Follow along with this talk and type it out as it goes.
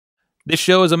This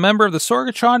show is a member of the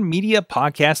Sorgatron Media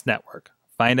Podcast Network.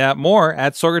 Find out more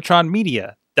at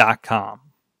sorgatronmedia.com.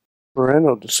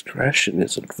 Parental discretion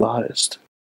is advised.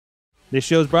 This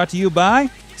show is brought to you by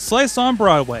Slice on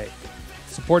Broadway,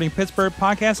 supporting Pittsburgh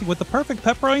podcasting with the perfect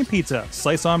pepperoni pizza.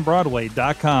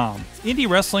 SliceOnBroadway.com. Indy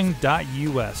Wrestling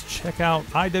US. Check out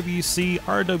IWC,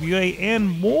 RWA, and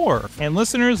more. And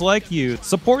listeners like you,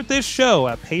 support this show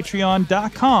at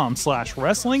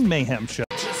Patreon.com/Wrestling Mayhem Show.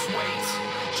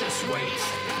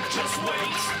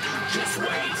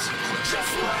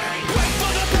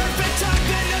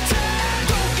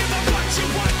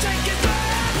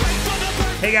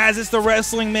 Hey guys, it's the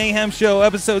Wrestling Mayhem Show,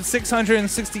 episode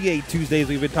 668. Tuesdays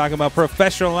we've been talking about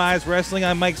professionalized wrestling.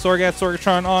 I'm Mike Sorg at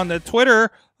Sorgatron on the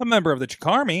Twitter, a member of the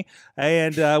Chikarmy,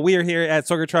 and we are here at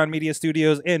Sorgatron Media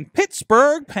Studios in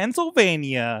Pittsburgh,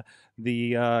 Pennsylvania,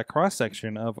 the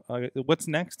cross-section of what's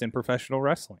next in professional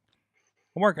wrestling.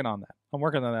 I'm working on that. a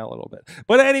little bit.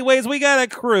 But anyways, we got a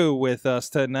crew with us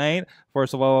tonight.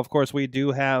 First of all, of course, we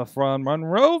do have from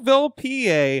Monroeville,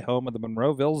 PA, home of the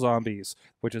Monroeville Zombies,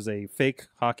 which is a fake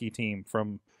hockey team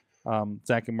from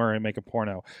Zach and Murray Make a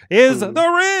Porno, is the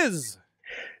Riz.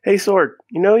 Hey, Sorg,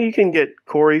 you know you can get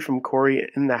Corey from Corey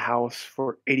in the House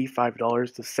for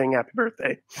 $85 to sing Happy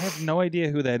Birthday. I have no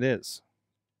idea who that is.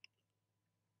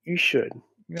 You should.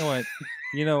 You know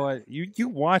what? You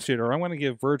watch it, or I'm going to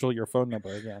give Virgil your phone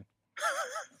number again.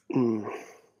 Don't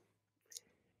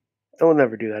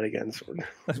ever do that again, Sorg.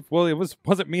 Well, it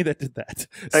wasn't me that did that.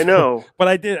 So, I know, but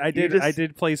I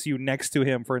did place you next to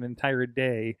him for an entire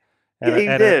day.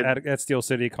 At Steel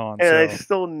City Con. And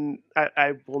so.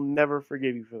 I will never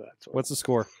forgive you for that. Sorg. What's the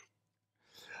score?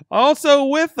 Also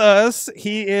with us,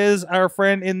 he is our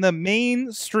friend in the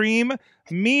mainstream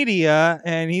media,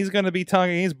 and he's going to be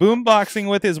he's boomboxing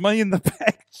with his Money in the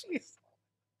Bank. Jeez.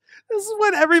 This is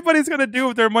what everybody's going to do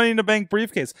with their Money in the Bank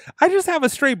briefcase. I just have a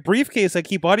straight briefcase I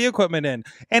keep audio equipment in,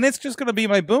 and it's just going to be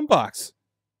my boombox.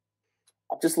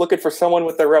 I'm just looking for someone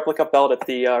with their replica belt at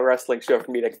the wrestling show for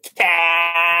me to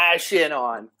cash in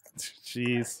on.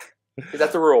 Jeez.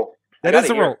 That's a rule. That is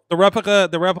the rule. The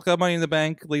replica Money in the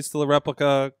Bank leads to the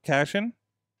replica cash-in?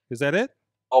 Is that it?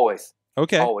 Always.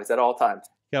 Okay. Always, at all times.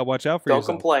 Yeah, watch out for Don't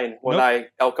yourself. complain when I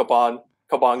El Kabong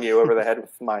you over the head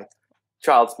with my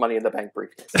child's Money in the Bank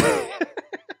briefcase.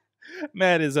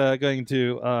 Matt is going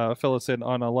to fill us in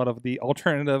on a lot of the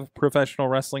alternative professional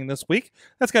wrestling this week.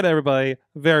 That's got everybody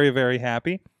very, very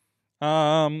happy.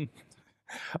 Also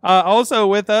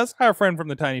with us, our friend from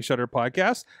the Tiny Shutter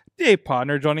podcast, Dave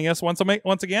Podnar, joining us once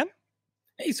again.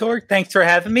 Hey, Sorg, thanks for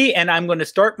having me. And I'm going to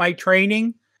start my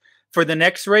training for the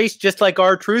next race, just like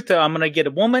R-Truth. I'm going to get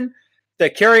a woman to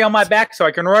carry on my back so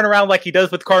I can run around like he does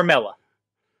with Carmella.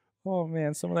 Oh,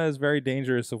 man, some of that is very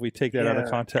dangerous if we take that out of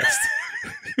context.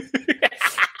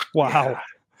 Wow.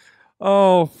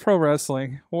 Oh, pro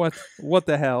wrestling. What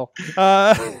the hell?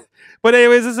 But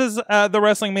anyways, this is the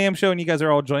Wrestling Mayhem Show, and you guys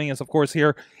are all joining us, of course,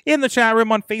 here in the chat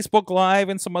room on Facebook Live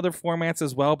and some other formats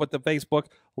as well. But the Facebook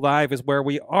Live is where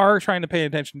we are trying to pay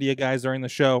attention to you guys during the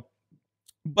show.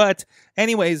 But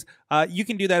anyways, you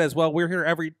can do that as well. We're here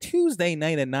every Tuesday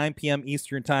night at 9 p.m.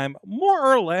 Eastern Time, more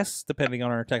or less, depending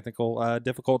on our technical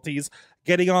difficulties.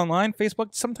 Getting online,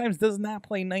 Facebook sometimes does not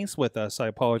play nice with us. I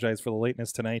apologize for the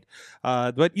lateness tonight.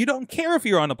 But you don't care if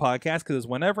you're on the podcast because it's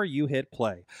whenever you hit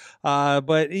play.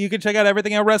 But you can check out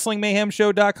everything at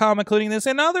WrestlingMayhemShow.com, including this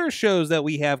and other shows that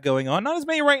we have going on. Not as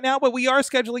many right now, but we are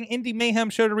scheduling Indy Mayhem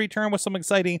Show to return with some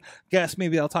exciting guests.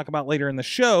 Maybe I'll talk about later in the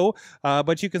show.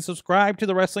 But you can subscribe to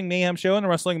the Wrestling Mayhem Show and the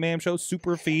Wrestling Mayhem Show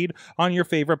super feed on your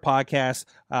favorite podcast,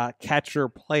 catcher,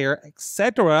 player,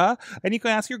 etc. And you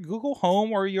can ask your Google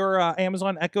Home or your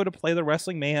Amazon Echo to play the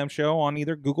Wrestling Mayhem Show on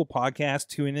either Google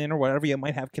Podcast, TuneIn, or whatever you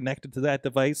might have connected to that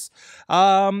device.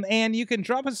 And you can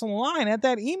drop us a line at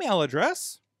that email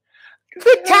address.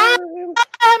 Good times!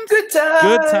 Good times!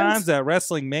 Good times at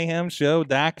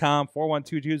WrestlingMayhemShow.com,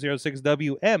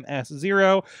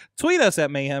 412-206-WMS0. Tweet us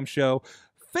at Mayhem Show.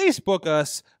 Facebook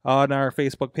us on our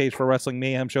Facebook page for Wrestling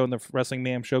Mayhem Show and the Wrestling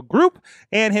Mayhem Show group,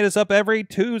 and hit us up every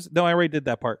Tuesday. No, I already did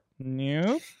that part.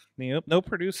 Nope. No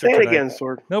producer. Say it again,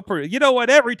 Sorg. No You know what?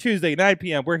 Every Tuesday, 9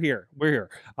 p.m. We're here.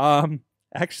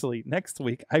 Actually, next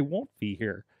week I won't be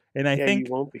here, and I think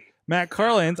you won't be. Matt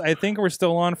Carlins. I think we're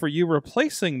still on for you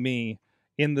replacing me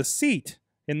in the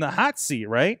hot seat,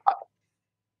 right?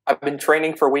 I've been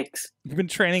training for weeks. You've been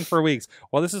training for weeks.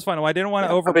 Well, this is fun. Well, I didn't want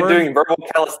to overburden. I've been doing verbal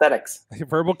calisthenics.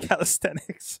 Verbal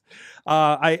calisthenics.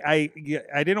 I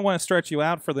didn't want to stretch you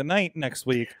out for the night next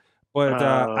week, but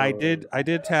I did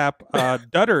tap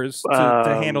Dutters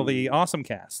to handle the Awesome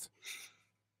Cast.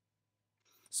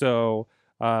 So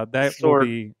that will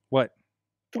be what?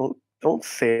 Don't Don't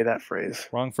say that phrase.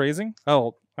 Wrong phrasing?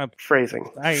 Oh, Phrasing.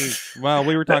 well,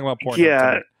 we were talking about porn.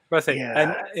 Yeah.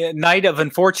 A night of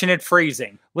unfortunate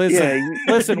phrasing.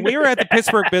 Listen, we were at the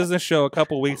Pittsburgh Business Show a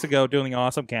couple weeks ago doing the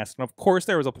Awesome Cast, and of course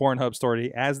there was a Pornhub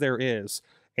story, as there is,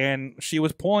 and she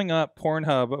was pulling up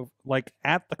Pornhub like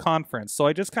at the conference, so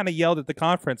I just kind of yelled at the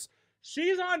conference,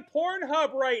 "She's on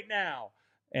Pornhub right now,"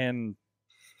 and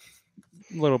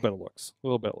a little bit of looks.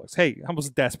 Hey, I was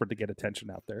desperate to get attention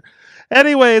out there.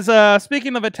 Anyways,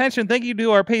 speaking of attention, thank you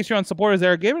to our Patreon supporters that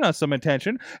are giving us some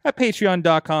attention at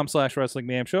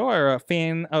patreon.com/WrestlingMayhem Show. Our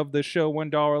fan of the show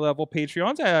 $1 level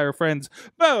Patreons, our friends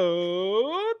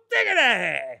Bo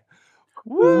Diggity.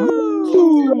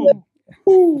 Woo!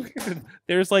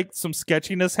 There's like some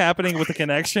sketchiness happening with the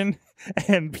connection,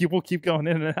 and people keep going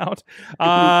in and out.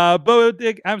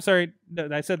 I'm sorry, no,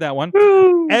 I said that one.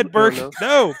 Ed Burke,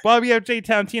 no. Bobby F. J.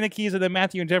 Town, Tina Keys, and then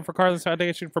Matthew and Jennifer Carlins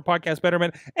Foundation for Podcast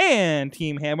Betterment, and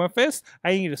Team Hammer Fist.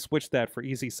 I need to switch that for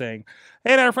easy saying.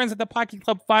 And our friends at the Pocket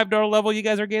Club $5 level, you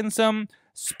guys are getting some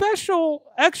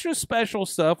extra special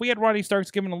stuff. We had Roddy Starks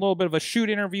giving a little bit of a shoot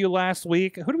interview last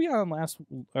week. Who did we have on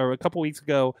a couple weeks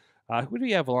ago? Who did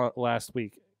we have last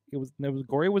week? It was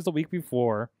Gory was the week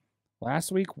before.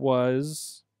 Last week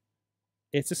was.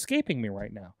 It's escaping me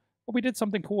right now. Well, we did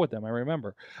something cool with them. I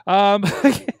remember.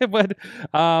 But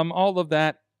all of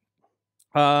that.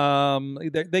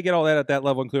 They get all that at that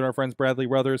level, including our friends Bradley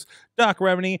Ruthers, Doc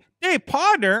Remini, Dave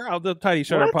Podnar of the Tiny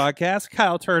Shutter Podcast,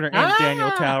 Kyle Turner, and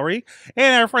Daniel Towery,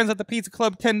 and our friends at the Pizza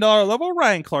Club $10 level,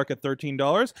 Ryan Clark at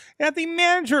 $13, and at the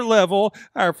manager level,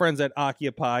 our friends at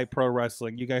Occupy Pro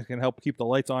Wrestling. You guys can help keep the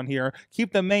lights on here,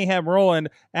 keep the mayhem rolling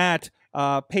at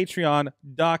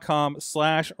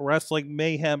patreon.com/Wrestling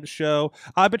Mayhem Show.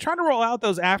 I've been trying to roll out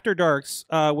those After Darks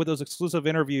with those exclusive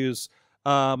interviews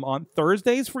on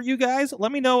Thursdays for you guys.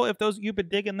 Let me know if you've been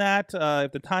digging that,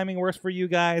 if the timing works for you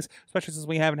guys, especially since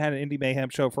we haven't had an Indie Mayhem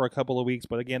show for a couple of weeks.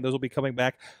 But again, those will be coming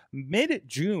back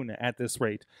mid-June at this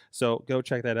rate, so go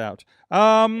check that out.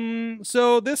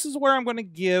 So this is where I'm going to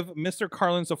give Mr.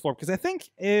 Carlins the floor, because I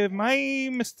think, am I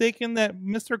mistaken that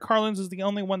Mr. Carlins is the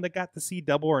only one that got to see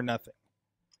Double or Nothing?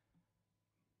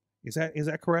 Is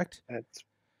that correct? That's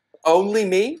only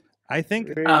me? I think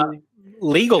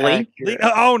legally.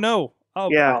 Oh no. Oh,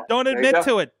 yeah. Don't admit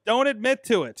to it. Don't admit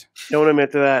to it. Don't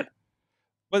admit to that.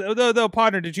 But though,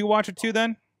 partner, did you watch it too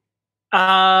then?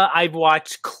 I've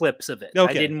watched clips of it. Okay.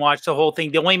 I didn't watch the whole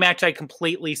thing. The only match I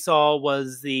completely saw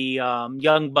was the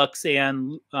Young Bucks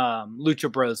and Lucha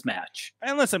Bros match.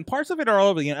 And listen, parts of it are all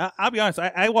over the. I'll be honest.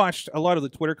 I watched a lot of the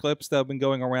Twitter clips that have been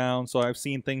going around, so I've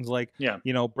seen things like,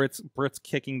 Britt's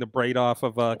kicking the braid off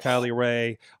of Kylie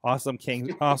Ray, Awesome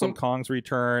Kong's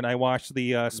return. I watched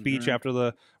the speech after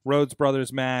the Rhodes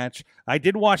Brothers match. I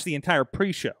did watch the entire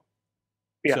pre-show.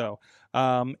 Yeah. So.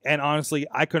 And honestly,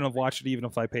 I couldn't have watched it even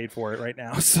if I paid for it right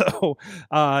now. So,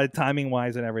 timing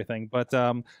wise and everything. But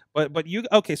you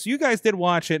okay? So you guys did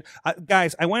watch it,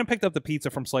 guys. I went and picked up the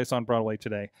pizza from Slice on Broadway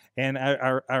today, and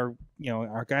our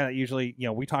guy that usually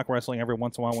we talk wrestling every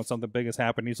once in a while when something big has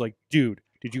happened. He's like, dude,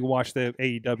 did you watch the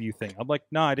AEW thing? I'm like,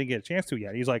 no, I didn't get a chance to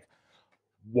yet. He's like,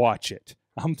 watch it.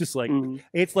 I'm just like,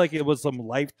 it's like it was some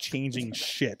life-changing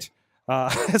shit.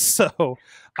 Well,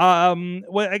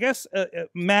 I guess,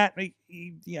 Matt,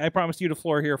 I promised you the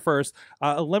floor here first.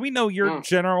 Let me know your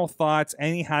general thoughts,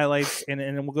 any highlights, and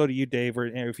then we'll go to you, Dave, or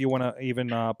if you want to even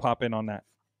pop in on that.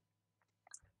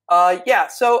 Yeah.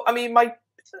 So, I mean, now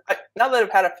that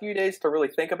I've had a few days to really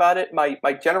think about it, my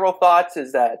general thoughts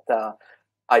is that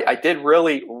I did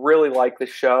really, really like the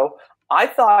show. I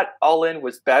thought All In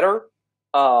was better,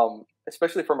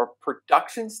 especially from a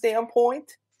production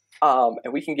standpoint.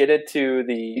 And we can get into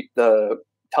the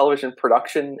television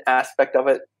production aspect of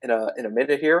it in a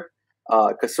minute here.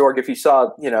 Because Sorg, if you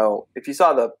saw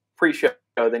the pre-show,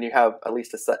 then you have at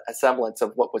least a semblance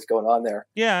of what was going on there.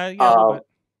 Yeah.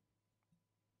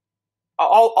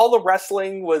 All the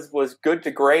wrestling was good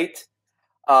to great.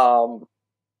 You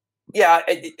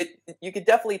could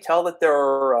definitely tell that there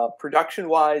are production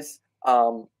wise,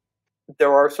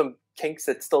 there are some kinks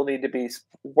that still need to be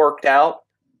worked out.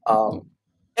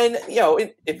 And,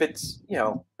 if it's,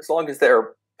 as long as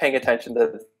they're paying attention to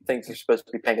the things they're supposed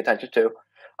to be paying attention to,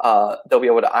 they'll be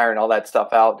able to iron all that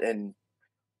stuff out and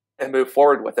move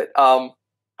forward with it.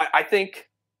 I think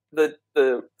the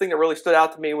thing that really stood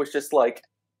out to me was just like,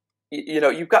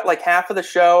 you've got like half of the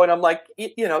show and I'm like,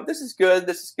 this is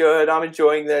good. I'm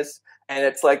enjoying this. And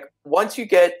it's like, once you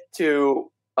get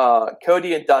to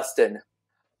Cody and Dustin,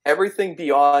 everything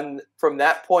beyond from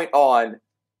that point on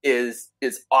is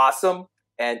awesome.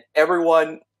 And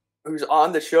everyone who's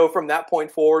on the show from that point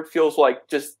forward feels like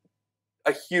just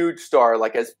a huge star,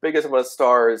 like as big as of a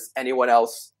star as anyone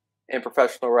else in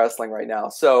professional wrestling right now.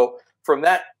 So from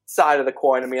that side of the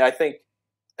coin, I think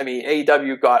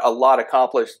AEW got a lot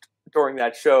accomplished during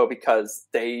that show because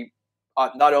they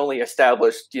not only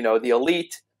established, the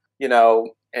elite,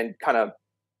 and kind of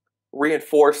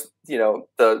reinforced, the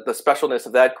specialness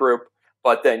of that group,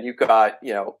 but then you got,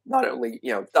 not only,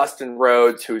 Dustin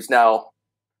Rhodes, who's now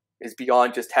is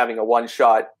beyond just having a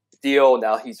one-shot deal.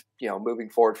 Now he's, moving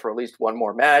forward for at least one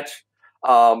more match.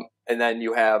 And then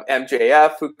you have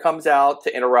MJF, who comes out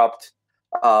to interrupt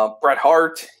Bret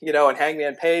Hart, and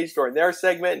Hangman Page during their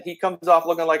segment. He comes off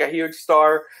looking like a huge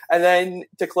star. And then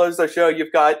to close the show,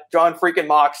 you've got Jon freaking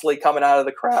Moxley coming out of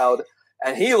the crowd,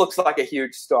 and he looks like a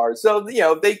huge star. So,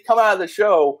 they come out of the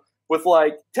show with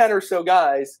like 10 or so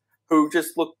guys who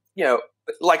just look,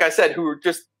 like I said, who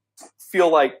just feel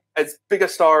like as big a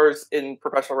stars in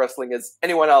professional wrestling as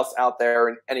anyone else out there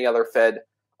in any other fed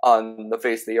on the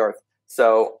face of the earth.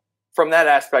 So from that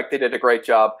aspect, they did a great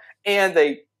job. And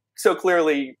they so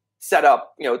clearly set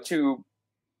up, two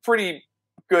pretty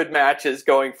good matches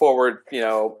going forward.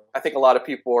 I think a lot of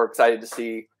people are excited to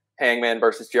see Hangman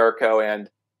versus Jericho and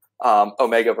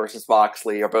Omega versus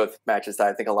Moxley are both matches that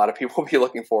I think a lot of people will be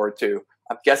looking forward to.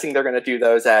 I'm guessing they're going to do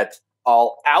those at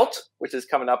All Out, which is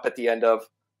coming up at the end of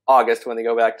August when they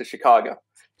go back to Chicago.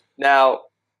 Now,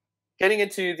 getting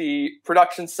into the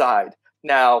production side.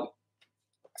 Now,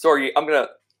 Sorg, I'm going to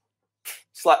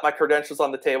slap my credentials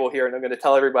on the table here, and I'm going to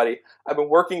tell everybody I've been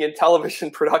working in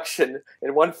television production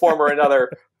in one form or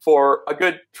another for a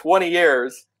good 20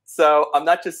 years. So I'm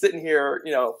not just sitting here,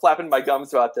 flapping my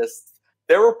gums about this.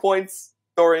 There were points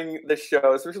during the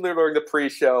show, especially during the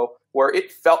pre-show, where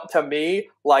it felt to me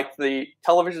like the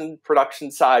television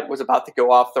production side was about to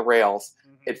go off the rails.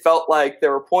 Mm-hmm. It felt like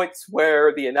there were points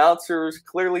where the announcers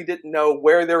clearly didn't know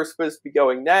where they were supposed to be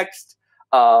going next.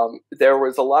 There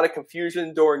was a lot of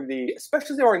confusion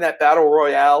especially during that battle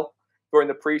royale during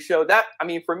the pre-show. That,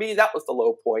 for me, that was the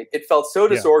low point. It felt so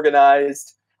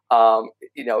disorganized.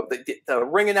 The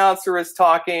ring announcer is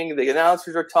talking, the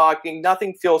announcers are talking,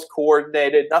 nothing feels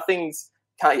coordinated,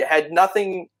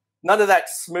 none of that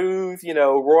smooth,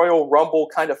 Royal Rumble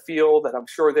kind of feel that I'm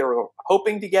sure they were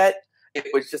hoping to get. It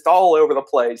was just all over the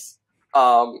place.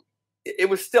 It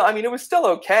was still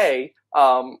okay.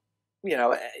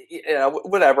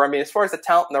 Whatever. As far as the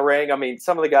talent in the ring,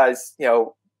 some of the guys,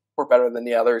 were better than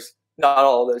the others. Not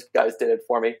all of those guys did it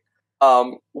for me.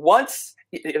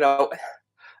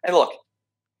 And look,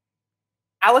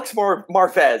 Alex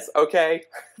Marvez, okay,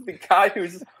 the guy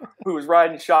who's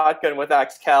riding shotgun with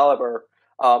Excalibur.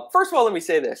 First of all, let me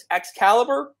say this: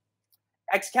 Excalibur,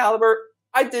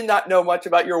 I did not know much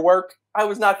about your work. I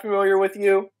was not familiar with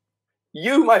you.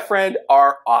 You, my friend,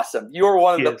 are awesome. You are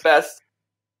one of the best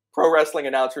pro wrestling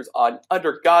announcers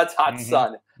under God's hot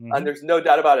sun, and there's no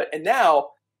doubt about it. And now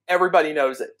everybody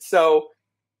knows it. So,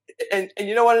 and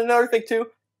you know what? Another thing too.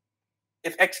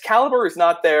 If Excalibur is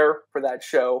not there for that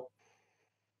show,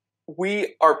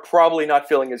 we are probably not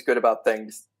feeling as good about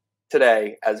things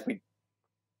today as we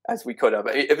could have.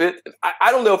 I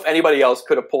don't know if anybody else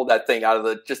could have pulled that thing out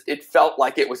of it felt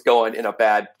like it was going in a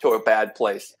bad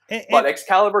place. But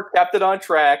Excalibur kept it on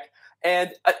track. And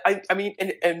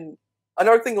and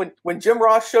another thing, when Jim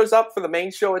Ross shows up for the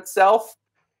main show itself,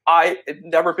 I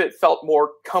never felt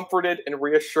more comforted and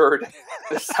reassured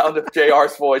the sound of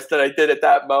JR's voice than I did at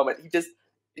that moment. He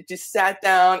just sat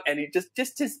down, and he just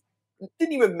it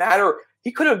didn't even matter.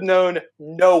 He could have known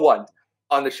no one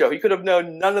on the show. He could have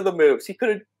known none of the moves. He could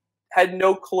have had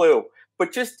no clue.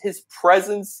 But just his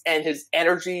presence and his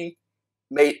energy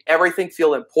made everything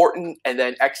feel important, and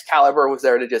then Excalibur was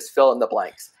there to just fill in the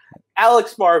blanks.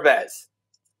 Alex Marvez,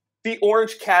 the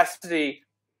Orange Cassidy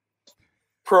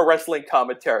pro wrestling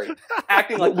commentary,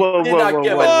 acting like he did not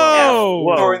give a F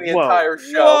during the entire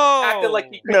show, acting like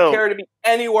he couldn't care to be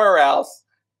anywhere else.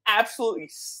 Absolutely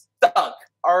stunk.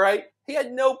 All right, he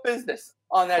had no business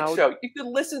on that show. You could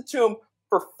listen to him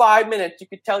for 5 minutes. You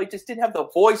could tell he just didn't have the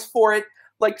voice for it.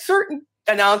 Like certain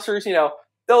announcers,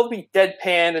 they'll be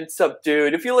deadpan and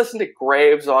subdued. If you listen to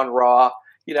Graves on Raw,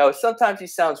 sometimes he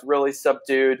sounds really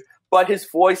subdued, but his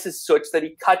voice is such that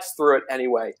he cuts through it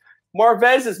anyway.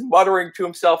 Marvez is muttering to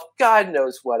himself, God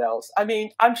knows what else.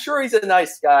 I'm sure he's a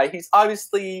nice guy. He's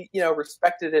obviously,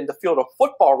 respected in the field of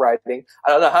football writing. I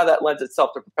don't know how that lends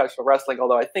itself to professional wrestling,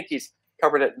 although I think he's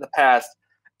covered it in the past.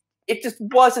 It just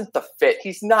wasn't the fit.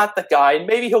 He's not the guy. And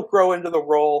maybe he'll grow into the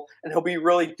role and he'll be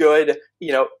really good,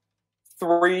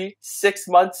 3-6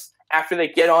 months after they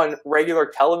get on regular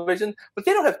television. But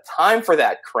they don't have time for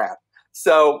that crap.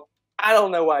 So I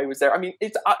don't know why he was there. I mean,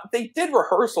 it's they did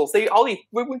rehearsals. They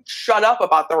wouldn't shut up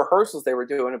about the rehearsals they were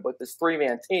doing with this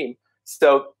 3-man team.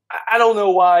 So I don't know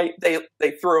why they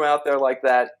threw him out there like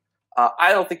that.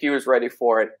 I don't think he was ready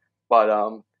for it. But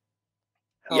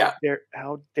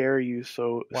how dare you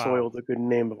soil the good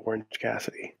name of Orange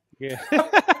Cassidy? Yeah.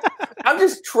 I'm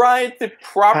just trying to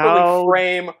properly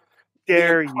frame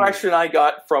the impression I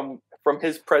got from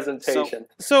his presentation.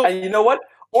 So and you know what?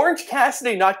 Orange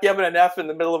Cassidy not giving an F in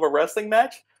the middle of a wrestling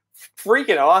match,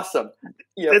 freaking awesome.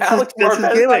 You know, Alex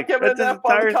Marvez not giving an F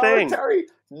on the commentary,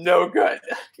 no good.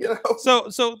 You know.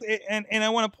 So and I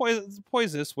want to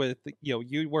poise this with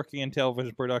you working in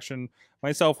television production,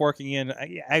 myself working in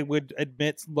I would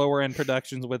admit lower end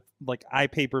productions with like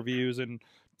iPay-per-views and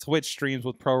Twitch streams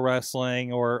with pro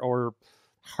wrestling or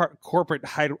corporate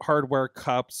hardware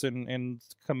cups and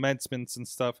commencements and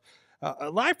stuff.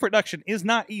 Live production is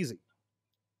not easy,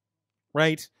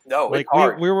 right? No, like it's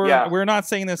hard. we're not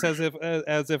saying this as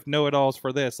if know-it-alls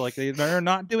for this. Like they're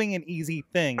not doing an easy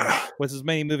thing with as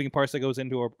many moving parts that goes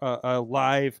into a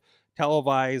live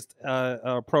televised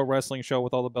pro wrestling show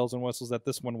with all the bells and whistles that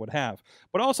this one would have.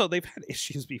 But also they've had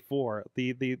issues before.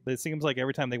 It seems like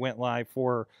every time they went live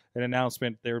for an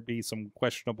announcement, there would be some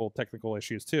questionable technical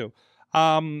issues too.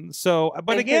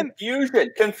 But again,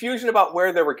 confusion about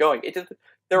where they were going.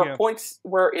 There were points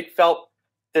where it felt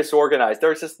disorganized. There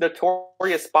was this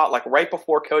notorious spot like right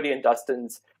before Cody and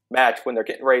Dustin's match when they're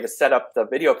getting ready to set up the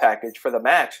video package for the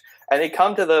match, and they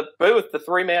come to the booth, the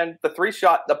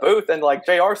 3-shot, the booth, and like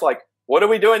JR's like, what are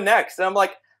we doing next? And I'm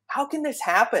like, how can this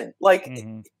happen? Like,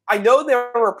 I know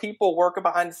there are people working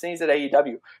behind the scenes at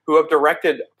AEW who have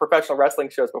directed professional wrestling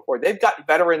shows before. They've got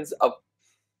veterans of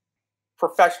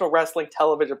professional wrestling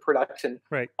television production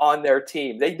on their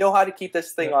team. They know how to keep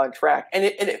this thing on track, and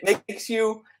it makes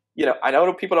you. I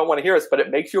know people don't want to hear this, but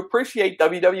it makes you appreciate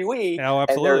WWE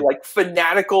and their like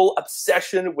fanatical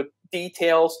obsession with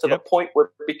details to the point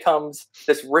where it becomes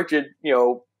this rigid,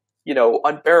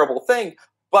 unbearable thing.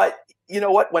 But you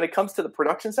know what? When it comes to the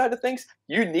production side of things,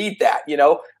 you need that.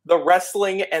 The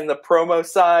wrestling and the promo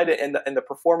side and the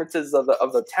performances of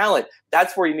the talent.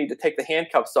 That's where you need to take the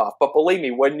handcuffs off. But believe me,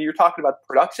 when you're talking about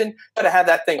production, you got to have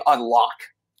that thing on lock.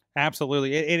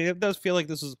 Absolutely. It does feel like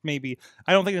this is maybe,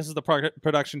 I don't think this is the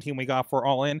production team we got for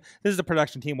All In. This is the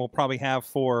production team we'll probably have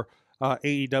for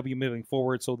AEW moving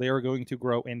forward. So they are going to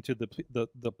grow into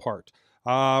the part.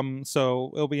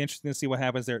 So it'll be interesting to see what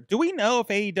happens there. Do we know if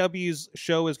AEW's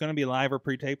show is going to be live or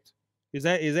pre-taped? Is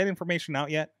that information out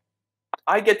yet?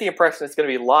 I get the impression it's going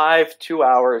to be live 2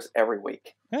 hours every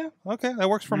week. Yeah. Okay. That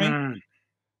works for me.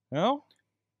 No?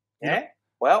 Yeah.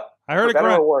 Well, I heard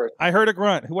a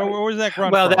grunt. What was that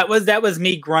grunt? Well, from? that was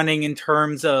me grunting in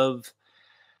terms of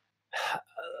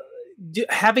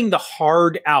having the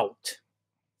hard out.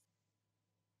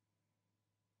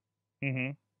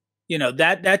 Mm-hmm.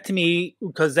 That to me,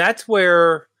 because that's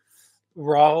where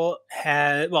Raw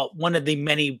one of the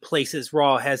many places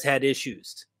Raw has had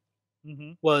issues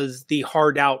was the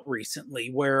hard out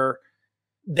recently, where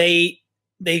they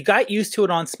got used to it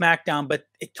on SmackDown, but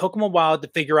it took them a while to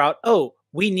figure out,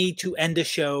 we need to end a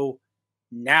show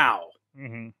now.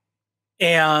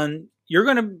 And you're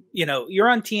going to, you're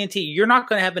on TNT. You're not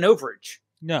going to have an overage.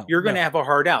 No. You're going to have a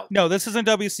hard out. No, this isn't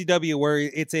WCW where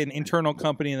it's an internal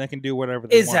company and they can do whatever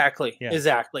they want.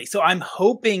 Exactly. So I'm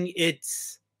hoping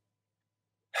it's,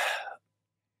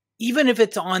 even if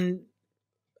it's on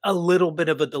a little bit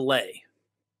of a delay,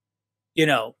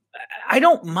 I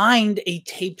don't mind a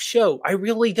tape show. I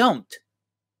really don't.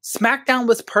 SmackDown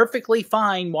was perfectly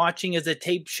fine watching as a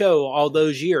tape show all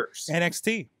those years.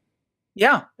 NXT.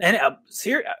 Yeah. And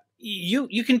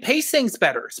you can pace things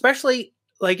better, especially,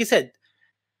 like you said,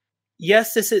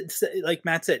 yes, this is, like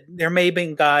Matt said, there may have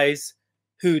been guys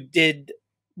who did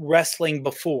wrestling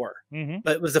before,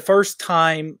 but it was the first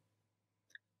time,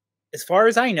 as far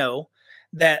as I know,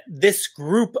 that this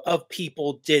group of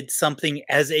people did something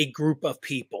as a group of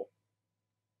people.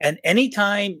 And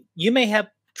anytime you may have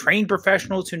trained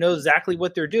professionals who know exactly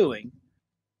what they're doing,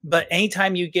 but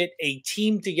anytime you get a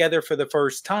team together for the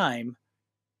first time,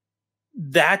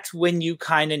 that's when you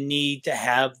kind of need to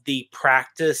have the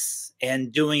practice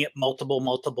and doing it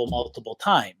multiple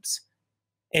times.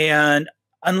 And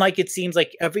unlike it seems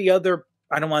like every other,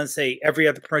 I don't want to say every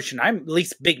other promotion, at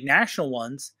least big national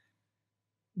ones,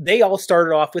 they all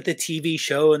started off with a TV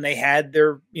show and they had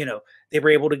their, they were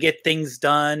able to get things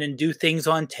done and do things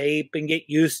on tape and get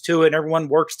used to it. And everyone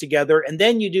works together. And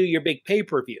then you do your big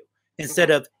pay-per-view instead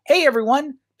of, hey,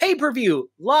 everyone, pay-per-view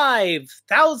live,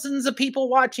 thousands of people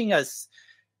watching us.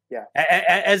 Yeah.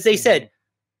 As they said,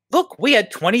 look, we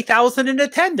had 20,000 in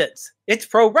attendance. It's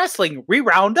pro wrestling. We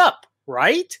round up,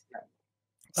 right?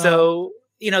 So,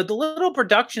 the little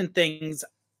production things,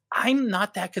 I'm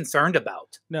not that concerned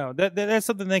about. No, that's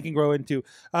something they can grow into.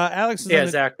 Alex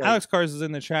exactly. Alex Cars is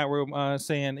in the chat room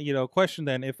saying, question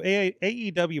then, if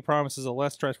AEW promises a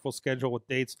less stressful schedule with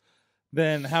dates,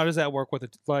 then how does that work with a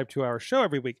live 2-hour show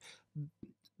every week?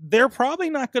 They're probably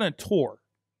not going to tour.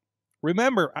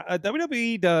 Remember,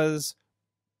 WWE does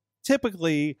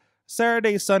typically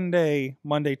Saturday, Sunday,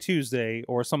 Monday, Tuesday,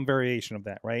 or some variation of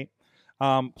that, right?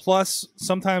 Plus,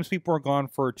 sometimes people are gone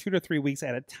for 2 to 3 weeks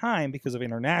at a time because of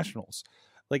internationals.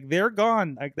 Like, they're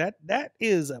gone. Like that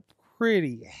is a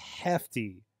pretty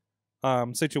hefty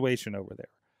situation over there.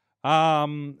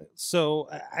 So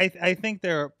I think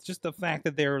they're just the fact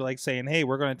that they're like saying, hey,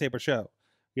 we're going to tape a show.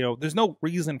 There's no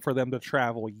reason for them to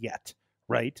travel yet,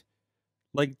 right?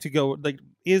 Like, to go, like,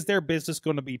 is their business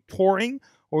going to be touring,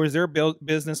 or is their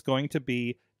business going to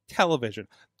be television?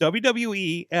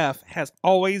 WWEF has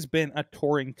always been a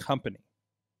touring company,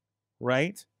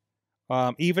 right?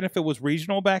 Even if it was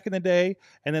regional back in the day,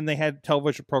 and then they had a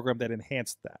television program that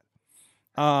enhanced that.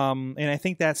 And I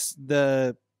think that's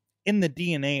in the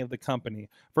DNA of the company,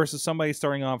 versus somebody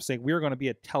starting off saying, we're going to be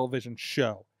a television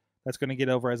show. That's going to get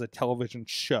over as a television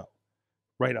show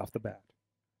right off the bat.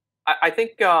 I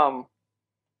think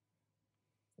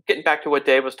getting back to what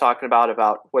Dave was talking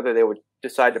about whether they would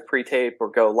decide to pre-tape or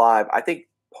go live, I think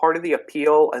part of the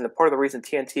appeal and part of the reason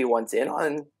TNT wants in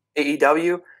on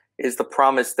AEW is the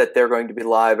promise that they're going to be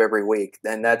live every week.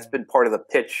 And that's been part of the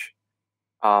pitch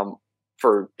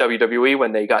for WWE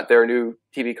when they got their new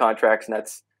TV contracts. And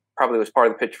that's probably was part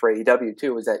of the pitch for AEW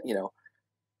too, is that,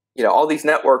 all these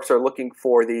networks are looking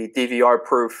for the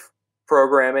DVR-proof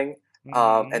programming.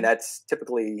 And that's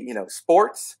typically,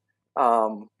 sports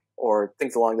or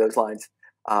things along those lines.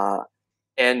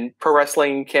 And pro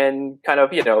wrestling can kind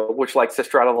of, which likes to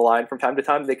straddle the line from time to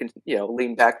time, they can,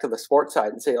 lean back to the sports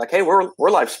side and say like, hey, we're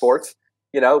live sports,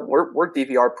 we're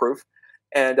DVR proof.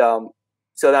 And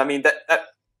so, I mean, that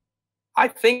I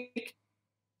think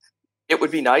it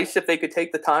would be nice if they could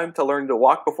take the time to learn to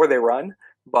walk before they run,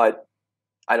 but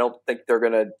I don't think they're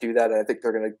going to do that. I think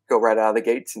they're going to go right out of the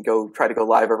gates and try to go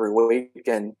live every week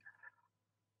and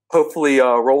hopefully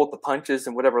roll with the punches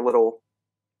and whatever little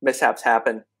mishaps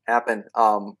happen. And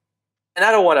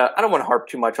I don't want to harp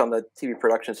too much on the TV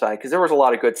production side, because there was a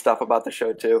lot of good stuff about the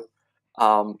show too.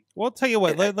 Well, I'll tell you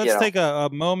what, let's take a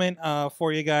moment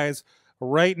for you guys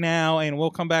right now, and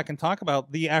we'll come back and talk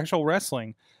about the actual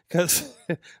wrestling, because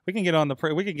we can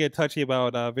get touchy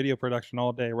about video production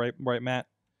all day, right, Matt?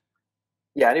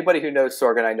 Yeah, anybody who knows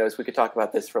Sorg and I knows we could talk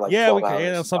about this for like 12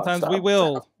 hours. Sometimes we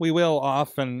will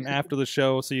off and after the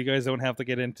show, so you guys don't have to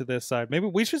get into this side. Maybe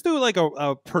we should do like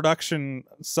a production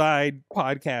side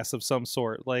podcast of some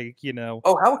sort, like,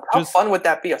 Oh, how fun would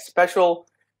that be? A special,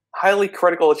 highly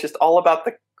critical. It's just all about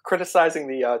criticizing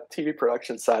the TV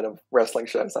production side of wrestling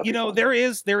shows. There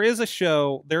is a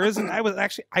show.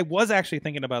 I was actually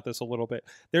thinking about this a little bit.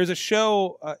 There's a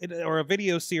show or a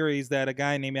video series that a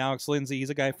guy named Alex Lindsay, he's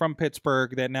a guy from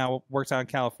Pittsburgh that now works out in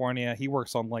California. He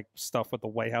works on like stuff with the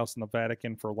White House and the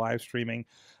Vatican for live streaming,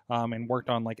 and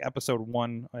worked on like episode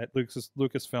 1 at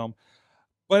Lucasfilm.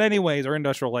 But anyways, or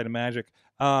Industrial Light and Magic.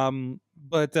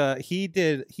 But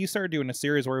he started doing a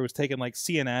series where he was taking like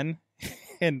CNN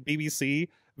and BBC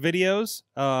videos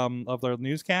of their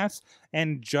newscasts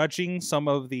and judging some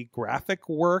of the graphic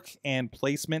work and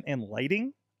placement and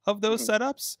lighting of those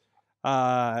setups.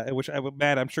 Which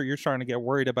Matt, I'm sure you're starting to get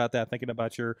worried about that, thinking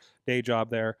about your day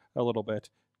job there a little bit.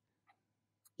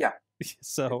 Yeah.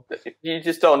 So you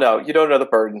just don't know. You don't know the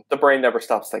burden. The brain never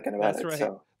stops thinking about it. Right.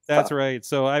 So. That's right.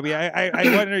 So, I mean, I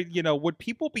wonder, would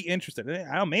people be interested?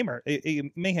 I don't know,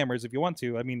 Mayhemers, if you want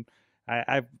to. I mean,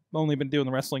 I've only been doing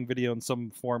the wrestling video in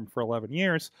some form for 11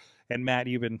 years. And Matt,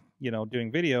 you've been,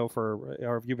 doing video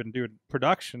or you've been doing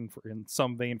production in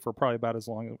some vein for probably about as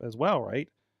long as well, right?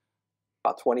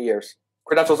 About 20 years.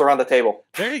 Credentials are on the table.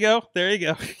 There you go.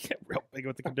 Get real big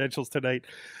with the credentials tonight.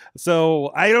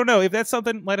 So, I don't know. If that's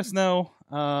something, let us know.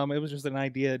 It was just an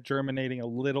idea germinating a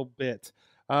little bit.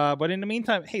 But in the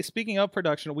meantime, hey, speaking of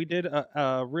production, we did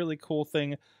a really cool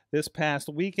thing this past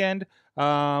weekend.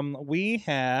 We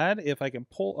had, if I can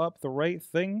pull up the right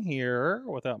thing here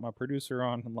without my producer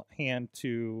on hand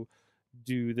to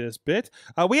do this bit,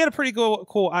 we had a pretty cool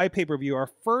iPay-per-view. Our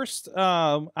first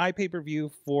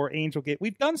iPay-per-view for Angel Gate.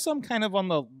 We've done some kind of on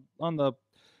the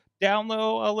down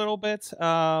low a little bit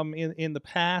in the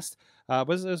past.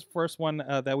 This is the first one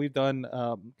that we've done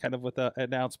kind of with the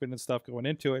announcement and stuff going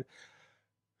into it.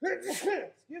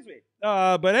 Excuse me.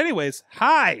 But anyways,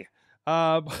 hi.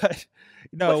 But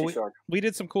we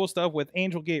did some cool stuff with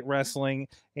Angel Gate Wrestling,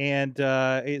 and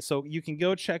so you can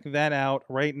go check that out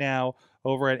right now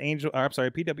over at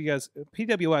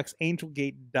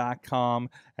PWXAngelGate.com,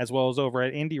 as well as over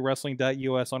at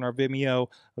IndyWrestling.us on our Vimeo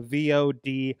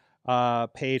VOD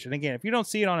page. And again, if you don't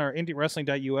see it on our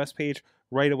IndyWrestling.us page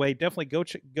right away, definitely go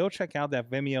check out that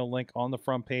Vimeo link on the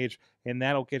front page, and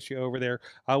that'll get you over there.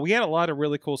 We had a lot of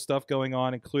really cool stuff going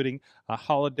on, including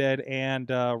Holodead and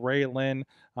Ray Lynn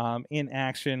in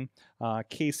action,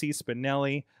 Casey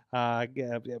Spinelli.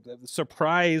 The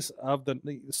surprise of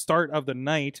the start of the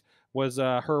night was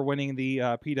her winning the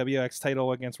PWX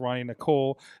title against Ronnie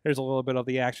Nicole. There's a little bit of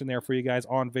the action there for you guys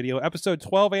on video. Episode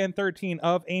 12 and 13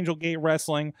 of Angel Gate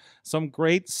Wrestling. Some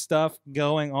great stuff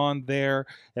going on there.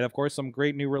 And, of course, some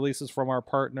great new releases from our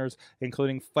partners,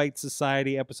 including Fight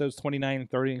Society, episodes 29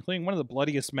 and 30, including one of the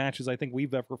bloodiest matches I think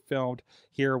we've ever filmed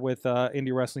here with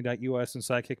IndyWrestling.us and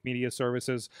Sidekick Media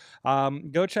Services.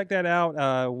 Go check that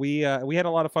out. We had a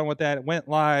lot of fun with that. It went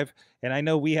live. And I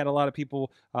know we had a lot of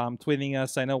people tweeting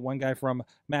us. I know one guy from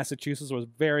Massachusetts was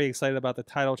very excited about the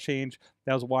title change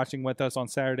that was watching with us on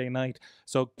Saturday night.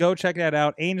 So go check that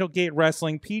out. Angel Gate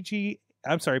Wrestling,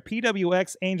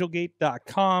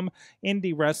 PWXAngelGate.com,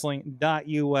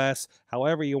 IndyWrestling.us.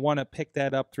 However you want to pick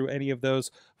that up through any of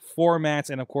those formats.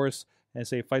 And, of course,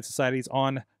 as I say, Fight Society's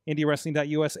on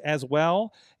IndyWrestling.us as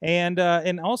well. And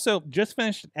also just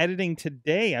finished editing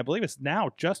today. I believe it's now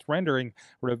just rendering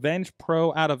Revenge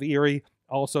Pro out of Erie,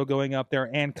 also going up there.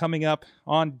 And coming up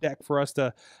on deck for us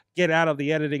to get out of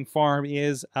the editing farm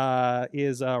is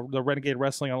the Renegade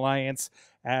Wrestling Alliance,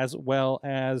 as well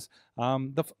as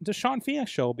the Sean Phoenix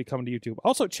Show will be coming to YouTube.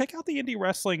 Also, check out the Indie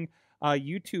Wrestling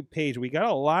YouTube page. We got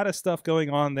a lot of stuff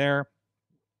going on there.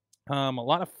 A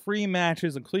lot of free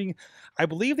matches, including, I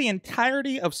believe, the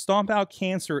entirety of Stomp Out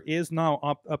Cancer is now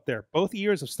up there. Both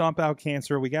years of Stomp Out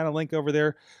Cancer. We got a link over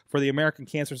there for the American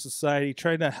Cancer Society,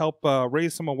 trying to help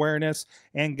raise some awareness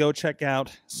and go check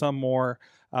out some more.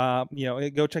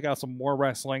 Go check out some more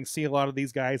wrestling. See a lot of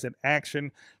these guys in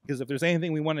action, because if there's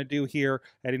anything we want to do here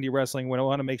at Indie Wrestling, we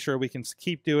want to make sure we can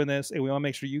keep doing this, and we want to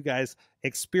make sure you guys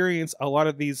experience a lot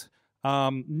of these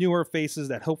newer faces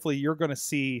that hopefully you're going to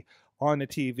see on the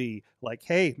TV. Like,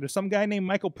 hey, there's some guy named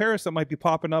Michael Paris that might be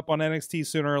popping up on NXT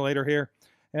sooner or later here.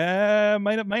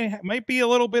 Might be a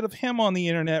little bit of him on the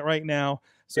internet right now.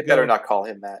 So you better not call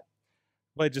him that.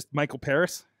 But just Michael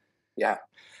Paris? Yeah.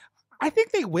 I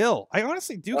think they will. I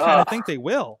honestly do kind of think they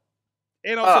will.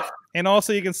 And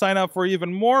also you can sign up for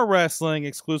even more wrestling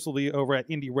exclusively over at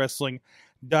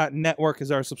IndieWrestling.network is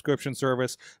our subscription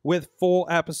service, with full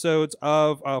episodes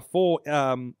of full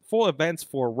events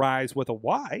for Rise with a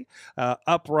Y,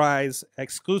 Uprise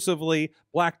exclusively,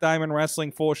 Black Diamond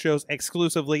Wrestling full shows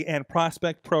exclusively, and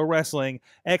Prospect Pro Wrestling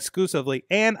exclusively.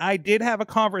 And I did have a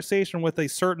conversation with a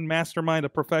certain mastermind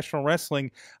of professional wrestling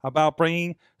about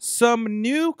bringing some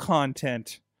new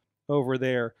content over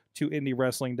there to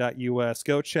IndieWrestling.us.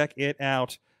 Go check it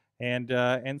out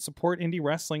and support indie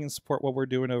wrestling and support what we're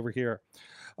doing over here.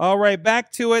 All right,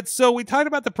 back to it. So we talked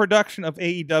about the production of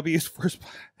AEW's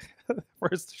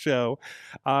first show.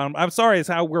 I'm sorry, it's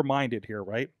how we're minded here,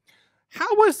 right?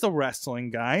 How was the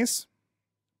wrestling, guys?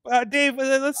 Dave,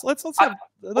 let's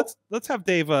have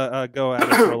Dave go at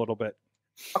it for a little bit.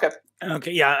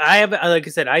 Okay, yeah. I have, like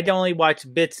I said, I only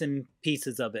watched bits and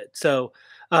pieces of it. So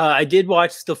I did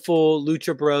watch the full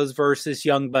Lucha Bros versus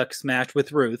Young Bucks match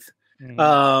with Ruth.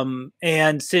 Mm-hmm.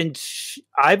 And since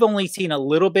I've only seen a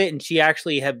little bit, and she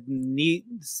actually have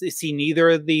seen neither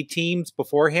of the teams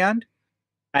beforehand,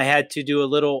 I had to do a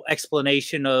little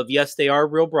explanation of, yes, they are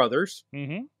real brothers,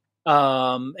 mm-hmm.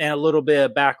 And a little bit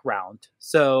of background.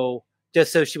 So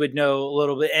just so she would know a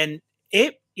little bit. And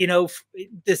it,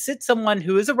 to sit someone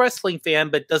who is a wrestling fan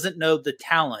but doesn't know the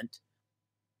talent,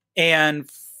 and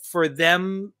for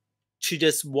them to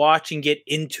just watch and get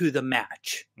into the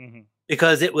match, mm-hmm.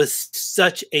 because it was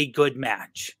such a good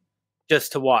match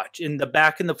just to watch. In the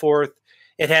back and the forth,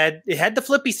 it had the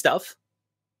flippy stuff.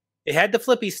 It had the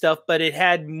flippy stuff, but it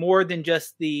had more than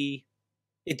just it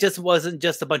just wasn't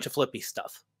just a bunch of flippy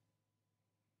stuff.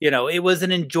 It was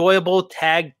an enjoyable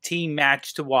tag team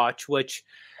match to watch, which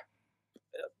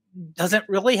doesn't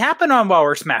really happen on Raw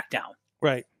or SmackDown.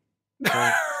 Right.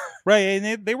 Right.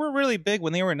 And they were really big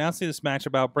when they were announcing this match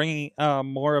about bringing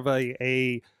more of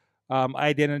a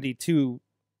identity to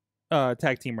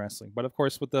tag team wrestling. But of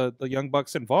course, with the Young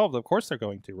Bucks involved, of course they're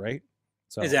going to, right?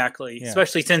 So, exactly. Yeah.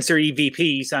 Especially since they're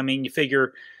EVPs. I mean, you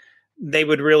figure they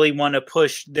would really want to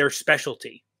push their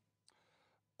specialty.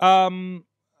 Matt,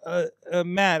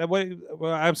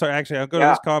 I'm sorry. Actually, I'll go to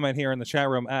this comment here in the chat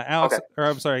room. Alex, okay. Or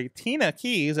I'm sorry, Tina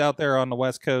Keys out there on the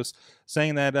West Coast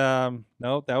saying that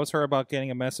no, that was her about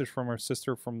getting a message from her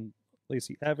sister from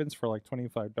Lacey Evans for like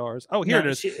 $25. Oh, here No,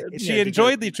 it is. she- She yeah,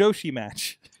 enjoyed the Joshi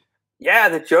match. Yeah,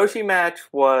 the Joshi match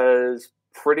was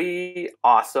pretty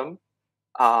awesome,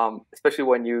 especially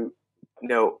when you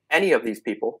know any of these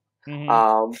people.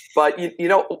 Mhm. But you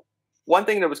know, one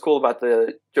thing that was cool about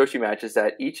the Joshi match is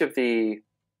that each of the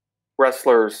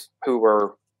wrestlers who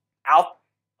were out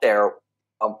there,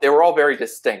 they were all very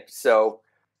distinct. So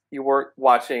you weren't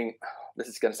watching. This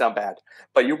is going to sound bad,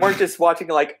 but you weren't just watching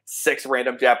like 6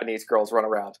 random Japanese girls run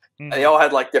around. Mhm. And they all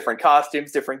had like different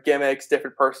costumes, different gimmicks,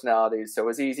 different personalities. So it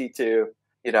was easy to,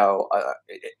 you know,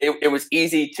 it was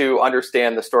easy to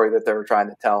understand the story that they were trying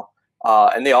to tell.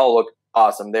 And they all looked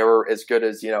awesome. They were as good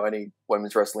as, you know, any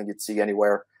women's wrestling you'd see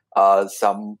anywhere.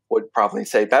 Some would probably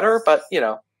say better, but, you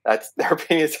know, that's their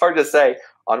opinion. It's hard to say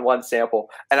on one sample.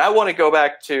 And I want to go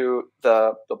back to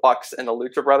the Bucks and the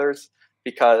Lucha Brothers,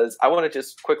 because I want to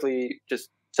just quickly just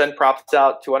send props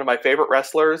out to one of my favorite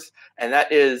wrestlers, and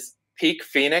that is Peak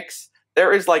Phoenix.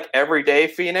 There is like everyday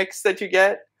Phoenix that you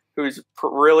get, who's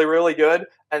really, really good.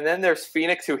 And then there's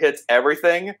Phoenix who hits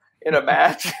everything in a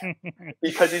match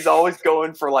because he's always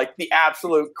going for like the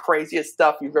absolute craziest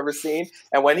stuff you've ever seen.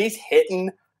 And when he's hitting,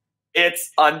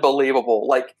 it's unbelievable.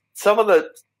 Like some of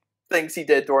the things he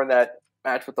did during that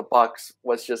match with the Bucks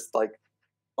was just like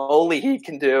only he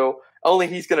can do, only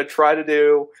he's going to try to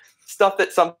do stuff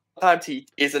that sometimes he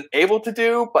isn't able to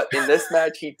do, but in this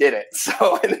match he did it.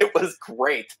 So, and it was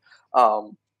great.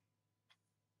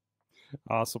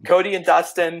 Awesome. Cody and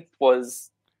Dustin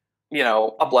was, you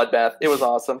know, a bloodbath. It was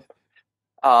awesome.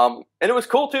 And it was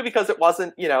cool too, because it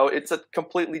wasn't, you know, it's a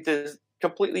completely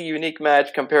unique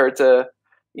match compared to,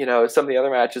 you know, some of the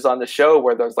other matches on the show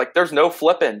where there's no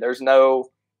flipping. There's no,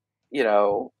 you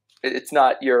know, it's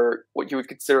not what you would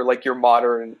consider like your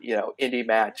modern, you know, indie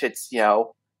match. It's, you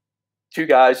know, 2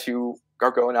 guys who are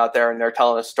going out there and they're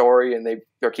telling a story and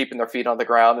they're keeping their feet on the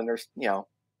ground and they're, you know,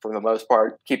 for the most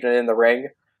part, keeping it in the ring.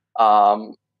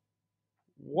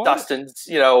 Dustin's,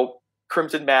 you know,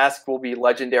 Crimson Mask will be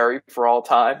legendary for all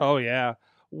time. Oh yeah.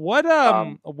 What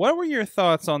were your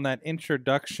thoughts on that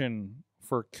introduction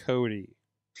for Cody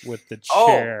with the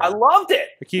chair? Oh, I loved it.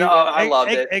 I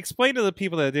loved it. Explain to the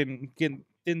people that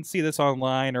didn't see this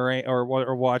online or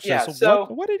watch this. So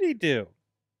what did he do?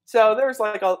 So there's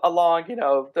like a long, you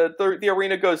know, the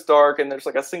arena goes dark and there's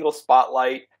like a single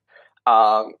spotlight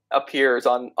appears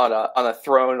on a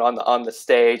throne on the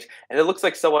stage, and it looks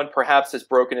like someone perhaps has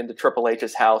broken into Triple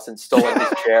H's house and stolen his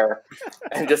chair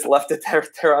and just left it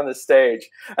there on the stage.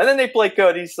 And then they play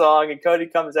Cody's song, and Cody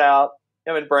comes out,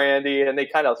 him and Brandy, and he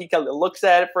kind of looks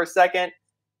at it for a second,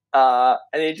 and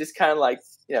he just kind of like,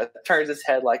 you know, turns his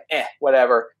head like,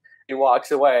 whatever. He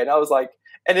walks away, and I was like,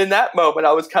 and in that moment,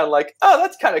 I was kind of like, oh,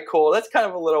 that's kind of cool. That's kind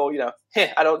of a little, you know,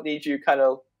 I don't need you kind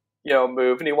of, you know,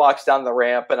 move. And he walks down the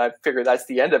ramp, and I figured that's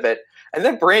the end of it. And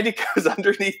then Brandy goes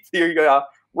underneath the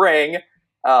ring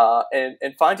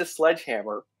and finds a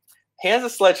sledgehammer, hands a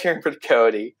sledgehammer to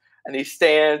Cody, and he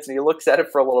stands and he looks at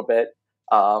it for a little bit,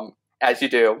 as you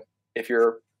do if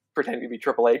you're pretending to be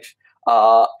Triple H.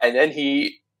 And then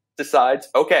he decides,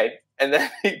 okay. And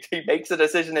then he makes a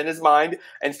decision in his mind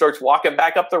and starts walking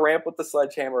back up the ramp with the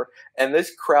sledgehammer. And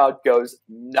this crowd goes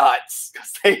nuts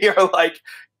because they are like,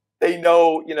 they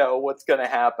know, you know, what's going to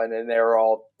happen, and they're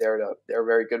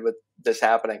very good with this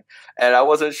happening. And I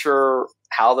wasn't sure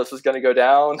how this was going to go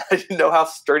down. I didn't know how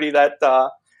sturdy that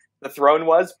the throne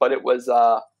was, but it was you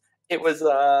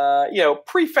know,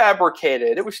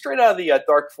 prefabricated. It was straight out of the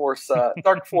Dark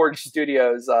Forge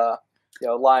Studios you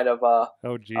know, line of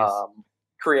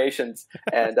creations.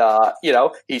 And you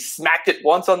know, he smacked it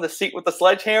once on the seat with the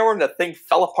sledgehammer, and the thing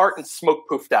fell apart and smoke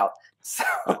poofed out. So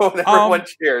everyone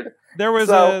cheered. There was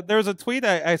a tweet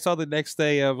I saw the next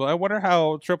day of, I wonder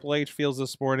how Triple H feels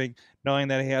this morning knowing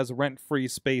that he has rent-free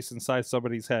space inside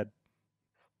somebody's head.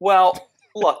 Well,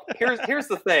 look, here's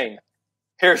the thing.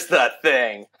 Here's the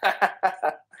thing.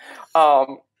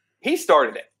 He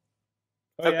started it.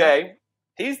 Okay?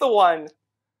 Yeah. He's the one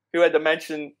who had to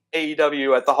mention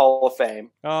AEW at the Hall of Fame.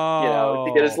 Oh. You know,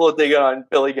 to get his little dig on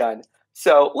Billy Gunn.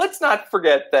 So let's not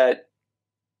forget that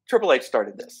Triple H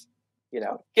started this. You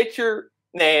know, get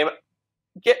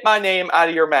my name out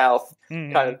of your mouth,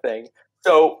 kind of thing.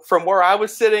 So from where I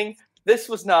was sitting, this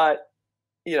was not,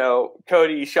 you know,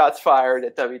 Cody shots fired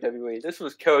at WWE. This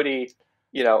was Cody,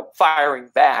 you know, firing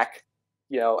back,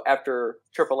 you know, after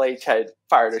Triple H had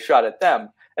fired a shot at them.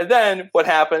 And then what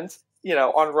happens, you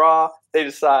know, on Raw, they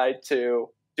decide to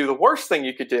do the worst thing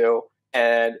you could do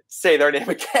and say their name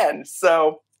again.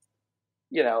 So,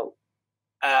 you know,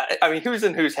 I mean, who's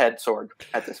in whose head, Sorg,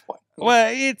 at this point? Well,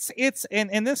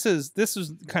 and this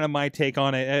is kind of my take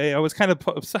on it. I was kind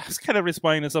of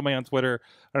responding to somebody on Twitter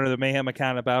under the Mayhem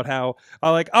account about how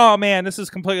like, oh man, this is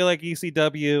completely like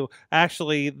ECW.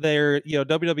 Actually,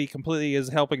 WWE completely is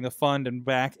helping to fund and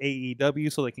back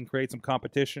AEW so they can create some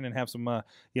competition and have some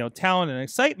talent and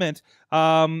excitement.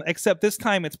 Except this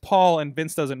time it's Paul and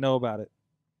Vince doesn't know about it.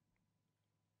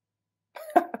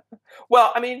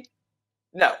 Well, I mean,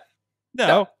 no.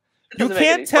 You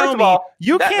can't tell me.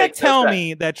 You can't tell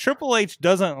me that Triple H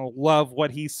doesn't love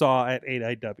what he saw at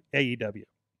AEW.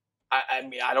 I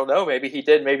mean, I don't know. Maybe he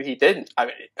did. Maybe he didn't. I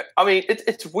mean,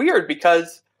 it's weird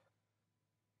because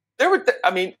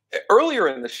earlier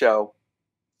in the show,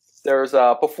 there's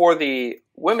before the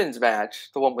women's match,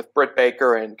 the one with Britt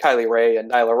Baker and Kylie Ray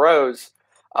and Nyla Rose,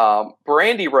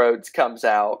 Brandy Rhodes comes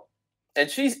out and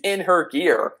she's in her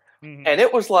gear. Mm-hmm. And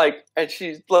it was like, and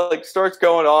she's like starts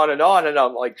going on, and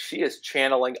I'm like, she is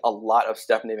channeling a lot of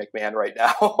Stephanie McMahon right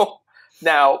now.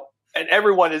 And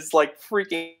everyone is like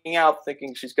freaking out,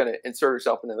 thinking she's going to insert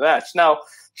herself into the match. Now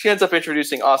she ends up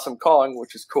introducing Awesome Kong,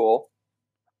 which is cool,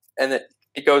 and then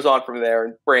it goes on from there.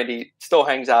 And Brandy still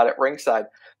hangs out at ringside.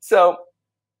 So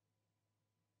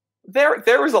there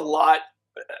was a lot.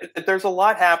 There's a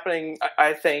lot happening,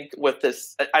 I think, with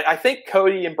this. I think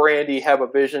Cody and Brandy have a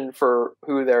vision for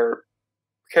who their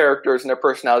characters and their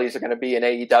personalities are going to be in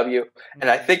AEW, and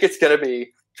I think it's going to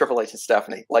be Triple H and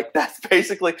Stephanie. Like that's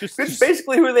basically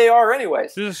who they are,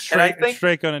 anyways. Just straight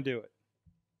going to do it.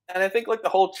 And I think like the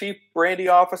whole chief Brandy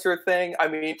officer thing. I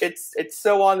mean, it's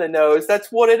so on the nose.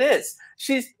 That's what it is.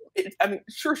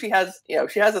 Sure, she has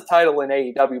a title in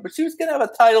AEW, but she was going to have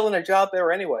a title and a job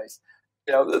there anyways.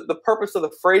 The purpose of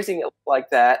the phrasing it like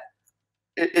that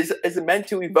is meant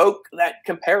to evoke that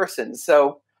comparison.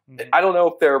 So I don't know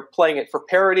if they're playing it for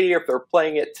parody or if they're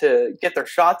playing it to get their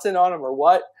shots in on them or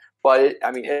what. But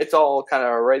it's all kind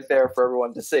of right there for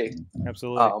everyone to see.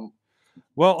 Absolutely.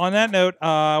 Well, on that note,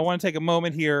 I want to take a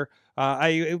moment here.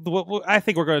 I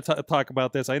think we're going to talk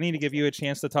about this. I need to give you a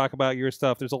chance to talk about your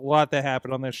stuff. There's a lot that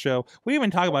happened on this show. We didn't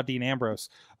even talk about Dean Ambrose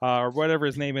or whatever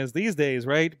his name is these days,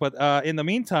 right? But in the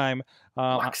meantime,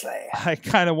 I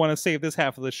kind of want to save this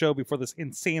half of the show before this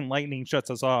insane lightning shuts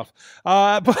us off.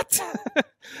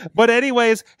 But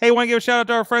anyways, hey, I want to give a shout out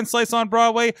to our friend Slice on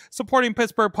Broadway, supporting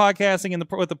Pittsburgh podcasting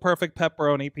with the perfect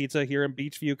pepperoni pizza here in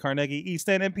Beachview, Carnegie, East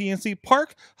End, and PNC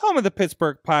Park, home of the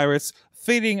Pittsburgh Pirates,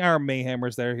 feeding our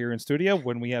Mayhemmers that are here in studio.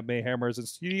 When we have Mayhemmers in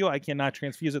studio, I cannot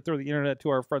transfuse it through the internet to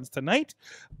our friends tonight,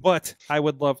 but I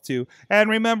would love to. And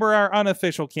remember our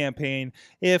unofficial campaign.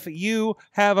 If you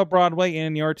have a Broadway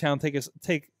in your town, take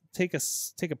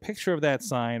a picture of that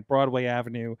sign, Broadway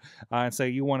Avenue, and say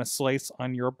you want to slice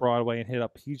on your Broadway, and hit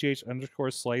up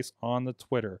PGH_slice on the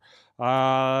Twitter. We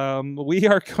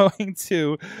are going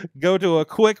to go to a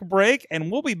quick break,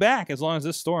 and we'll be back as long as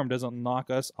this storm doesn't knock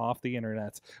us off the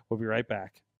internet. We'll be right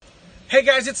back. Hey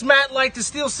guys, it's Matt Light, the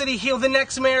Steel City Heel, the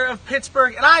next mayor of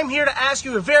Pittsburgh, and I'm here to ask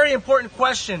you a very important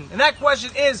question. And that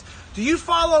question is, do you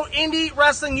follow Indy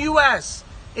Wrestling US?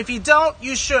 If you don't,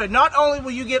 you should. Not only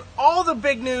will you get all the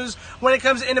big news when it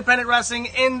comes to independent wrestling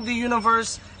in the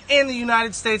universe, in the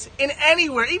United States, in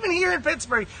anywhere, even here in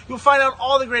Pittsburgh, you'll find out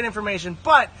all the great information.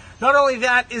 But not only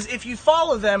that, is if you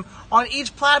follow them on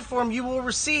each platform, you will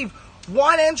receive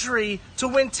one entry to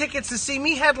win tickets to see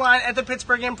me headline at the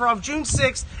Pittsburgh Improv June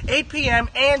 6th, 8 p.m.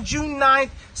 and June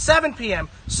 9th, 7 p.m.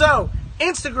 So,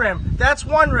 Instagram, that's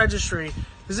one registry.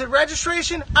 Is it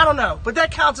registration? I don't know, but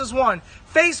that counts as one.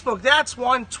 Facebook, that's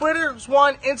one. Twitter's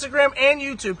one. Instagram and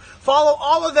YouTube. Follow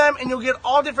all of them and you'll get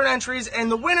all different entries,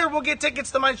 and the winner will get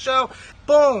tickets to my show.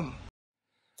 Boom.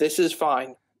 This is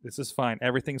fine. This is fine.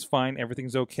 Everything's fine.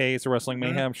 Everything's okay. It's a Wrestling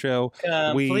Mayhem show.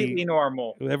 Completely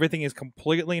normal. Everything is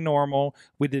completely normal.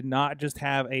 We did not just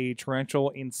have a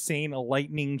torrential, insane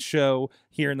lightning show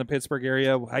here in the Pittsburgh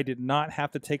area. I did not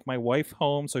have to take my wife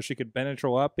home so she could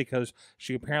Benadryl up because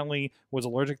she apparently was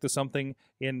allergic to something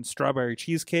in strawberry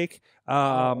cheesecake.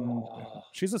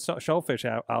 She's a shellfish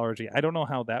allergy. I don't know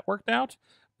how that worked out,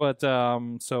 but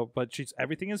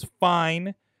everything is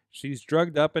fine. She's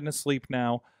drugged up and asleep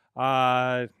now.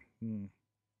 But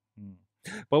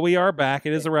we are back.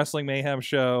 It is a Wrestling Mayhem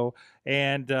show,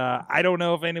 and I don't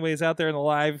know if anybody's out there in the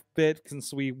live bit,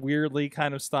 since we weirdly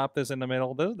kind of stopped this in the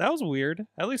middle. That was weird.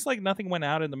 At least like nothing went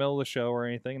out in the middle of the show or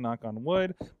anything, knock on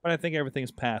wood, but I think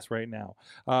everything's passed right now.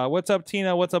 What's up,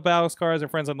 Tina? What's up, Alex Cars? Our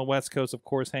friends on the West Coast, of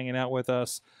course, hanging out with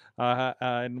us,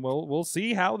 and we'll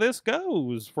see how this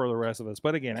goes for the rest of us.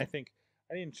 But again, I think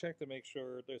I didn't check to make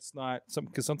sure it's not some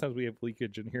because sometimes we have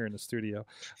leakage in here in the studio.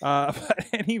 But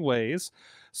anyways,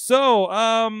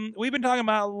 so we've been talking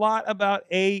about a lot about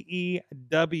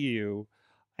AEW,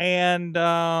 and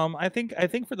I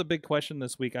think for the big question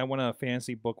this week, I want to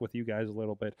fantasy book with you guys a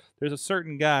little bit. There's a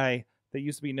certain guy that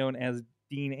used to be known as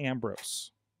Dean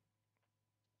Ambrose.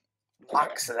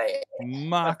 Moxley.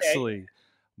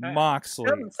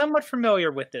 Somewhat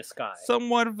familiar with this guy.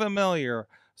 Somewhat familiar.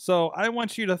 So I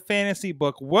want you to fantasy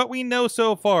book what we know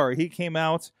so far. He came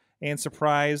out and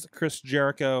surprised Chris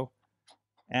Jericho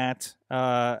at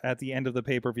the end of the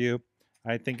pay-per-view.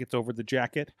 I think it's over the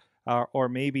jacket, or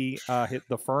maybe hit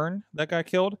the fern that got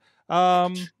killed.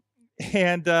 And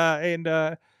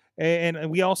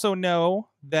we also know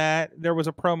that there was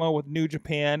a promo with New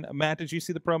Japan. Matt, did you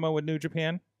see the promo with New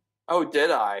Japan? Oh, did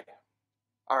I?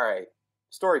 All right.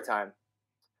 Story time.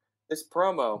 This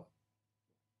promo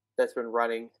that's been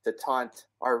running to taunt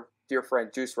our dear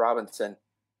friend Juice Robinson,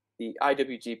 the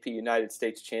IWGP United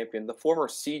States champion, the former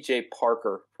CJ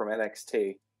Parker from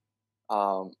NXT,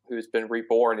 who's been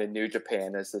reborn in New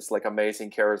Japan as this like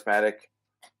amazing, charismatic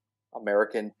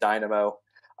American dynamo.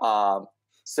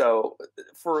 So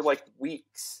for like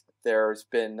weeks, there's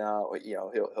been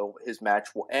his match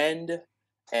will end,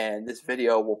 and this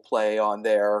video will play on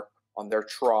their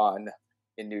Tron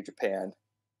in New Japan.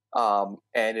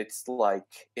 And it's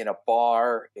like in a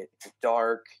bar, it's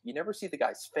dark. You never see the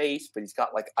guy's face, but he's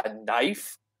got like a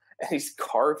knife and he's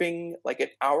carving like an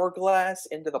hourglass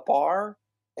into the bar.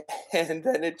 And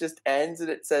then it just ends and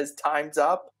it says time's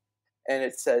up. And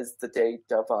it says the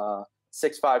date of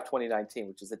 6/5/2019,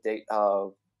 which is the date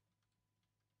of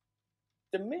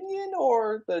Dominion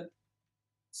or the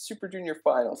Super Junior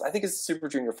Finals. I think it's the Super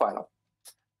Junior Final.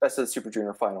 That's the Super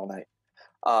Junior Final night.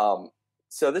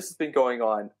 So this has been going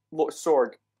on.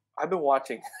 Sorg, I've been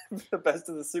watching the Best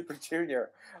of the Super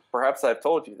Junior. Perhaps I've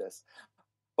told you this.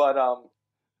 But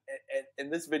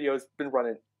and this video has been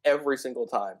running every single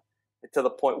time to the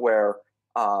point where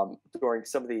during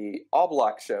some of the All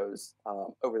Block shows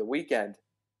over the weekend,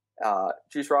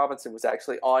 Juice Robinson was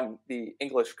actually on the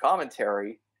English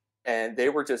commentary, and they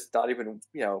were just not even,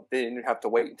 they didn't have to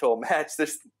wait until a match.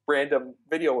 This random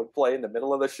video would play in the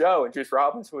middle of the show, and Juice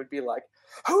Robinson would be like,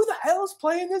 who the hell is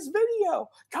playing this video?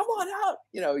 Come on out.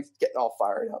 He's getting all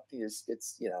fired up. He just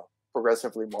gets,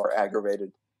 progressively more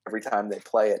aggravated every time they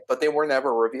play it. But they were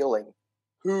never revealing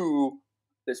who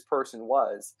this person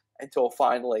was until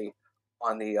finally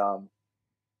on the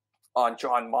on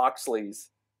Jon Moxley's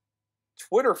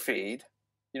Twitter feed,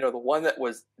 the one that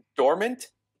was dormant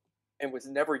and was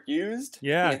never used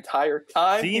the entire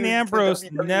time. Dean Ambrose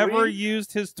never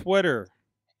used his Twitter.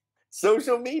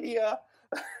 Social media.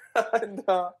 And,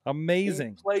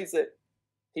 amazing. He plays it.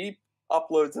 He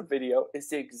uploads a video. It's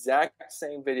the exact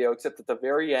same video, except at the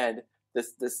very end,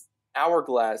 this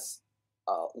hourglass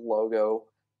logo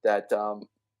that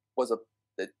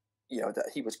that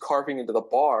he was carving into the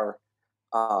bar.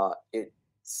 It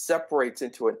separates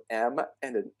into an M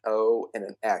and an O and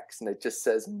an X, and it just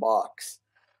says Mox.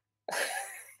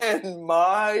 And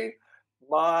my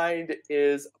mind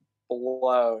is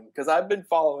blown because I've been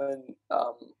following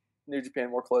New Japan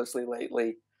more closely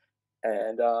lately,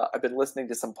 and I've been listening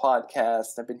to some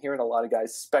podcasts. I've been hearing a lot of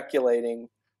guys speculating,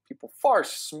 people far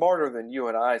smarter than you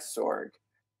and I, Sorg.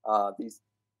 These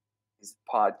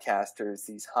podcasters,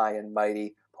 these high and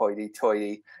mighty,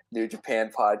 hoity-toity New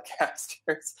Japan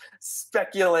podcasters,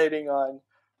 speculating on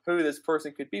who this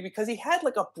person could be because he had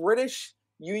like a British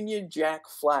Union Jack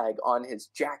flag on his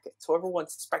jacket. So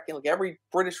everyone's speculating. Every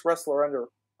British wrestler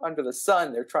under the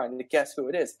sun, they're trying to guess who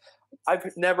it is. I've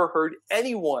never heard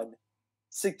anyone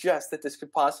suggest that this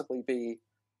could possibly be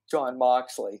Jon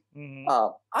Moxley. Mm-hmm.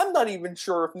 I'm not even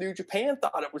sure if New Japan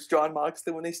thought it was Jon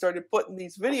Moxley when they started putting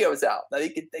these videos out. Now, they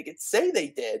could say they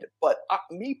did, but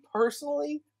me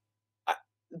personally,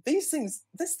 this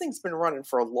thing's been running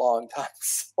for a long time.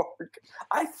 Sorg.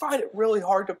 I find it really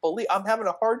hard to believe. I'm having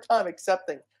a hard time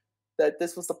accepting that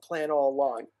this was the plan all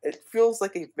along. It feels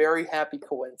like a very happy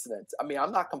coincidence. I mean,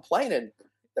 I'm not complaining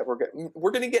that we're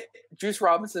going to get Juice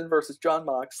Robinson versus Jon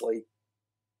Moxley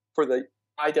for the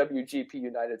IWGP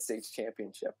United States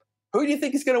Championship. Who do you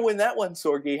think is going to win that one,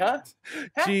 Sorgi, huh?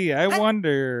 Gee, I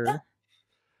wonder.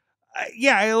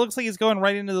 Yeah, it looks like he's going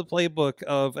right into the playbook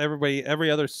of every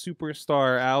other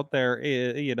superstar out there,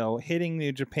 hitting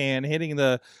New Japan, hitting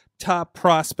the top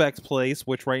prospect place,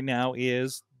 which right now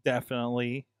is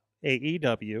definitely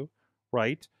AEW,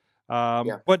 right?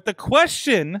 But the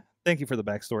question, thank you for the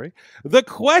backstory. The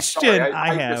question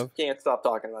I have... just can't stop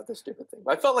talking about this stupid thing.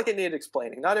 I felt like it needed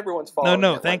explaining. Not everyone's following.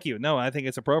 No, thank you. No, I think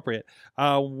it's appropriate.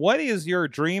 What is your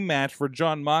dream match for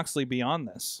Jon Moxley beyond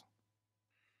this?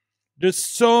 There's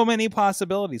so many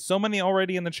possibilities, so many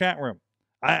already in the chat room.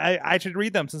 I should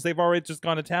read them since they've already just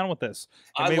gone to town with this.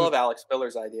 I love Alex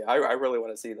Miller's idea. I really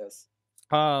want to see this.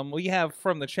 We have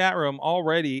from the chat room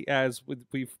already, as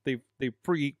they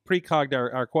precogged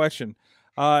our question.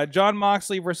 Jon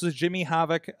Moxley versus Jimmy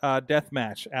Havoc death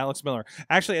match. Alex Miller.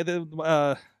 Actually,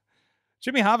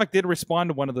 Jimmy Havoc did respond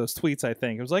to one of those tweets. I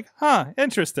think it was like,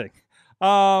 interesting.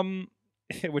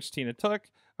 Which Tina took.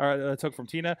 Took from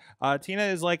Tina. Tina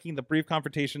is liking the brief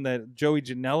confrontation that Joey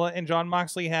Janela and Jon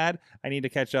Moxley had. I need to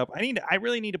catch up. I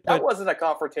really need to put. That wasn't a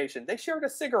confrontation. They shared a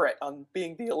cigarette on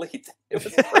Being the Elite. It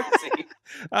was crazy.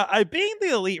 Being the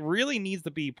Elite really needs to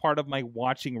be part of my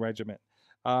watching regimen.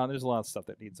 There's a lot of stuff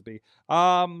that needs to be.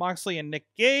 Moxley and Nick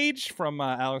Gage from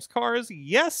Alex Cars.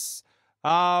 Yes.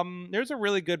 There's a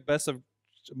really good best of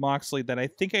Moxley that I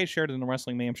think I shared in the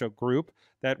Wrestling Mayhem Show group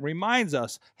that reminds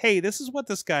us, hey, this is what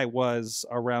this guy was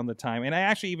around the time. And I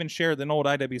actually even shared an old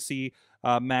IWC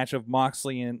match of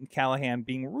Moxley and Callahan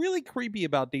being really creepy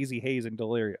about Daisy Hayes and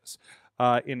Delirious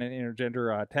in an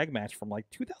intergender tag match from like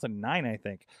 2009, I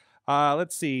think.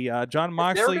 Let's see. Jon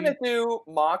Moxley. If they're going to do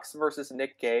Mox versus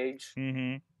Nick Gage,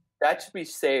 that should be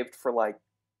saved for like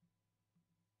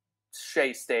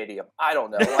Shea Stadium. I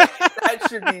don't know. Like, that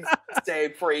should be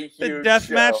saved for a huge the death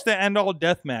show. match to end all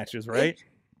death matches, right?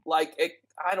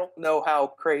 I don't know how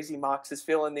crazy Mox is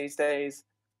feeling these days.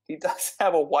 He does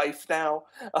have a wife now,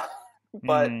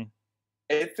 but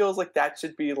it feels like that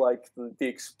should be like the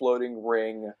exploding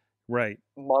ring, right?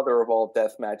 Mother of all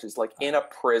death matches, like in a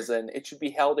prison. It should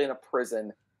be held in a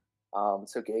prison,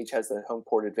 so Gage has the home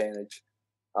court advantage.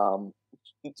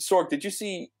 Sorg, did you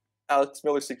see Alex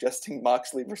Miller suggesting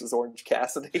Moxley versus Orange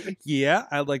Cassidy? Yeah,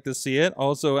 I'd like to see it.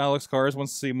 Also, Alex Cars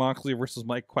wants to see Moxley versus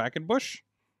Mike Quackenbush.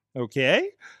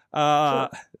 Okay. Sure.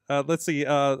 Let's see.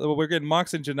 We're getting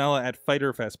Mox and Janela at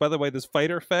Fyter Fest. By the way, this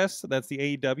Fyter Fest, that's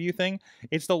the AEW thing.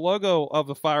 It's the logo of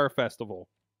the Fire Festival.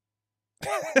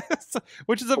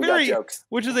 which is a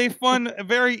fun,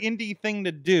 very indie thing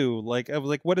to do. Like, I was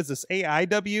like, what is this,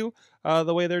 AIW?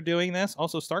 The way they're doing this.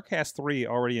 Also, Starcast 3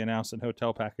 already announced in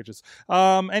hotel packages.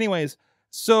 Anyways,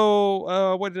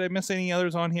 so what did I miss? Any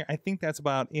others on here? I think that's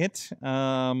about it.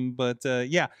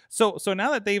 Yeah. So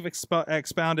now that they've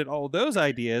expounded all those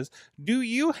ideas, do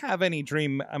you have any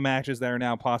dream matches that are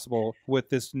now possible with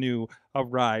this new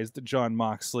Rise, Jon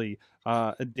Moxley,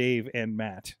 Dave, and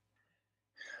Matt?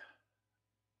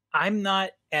 I'm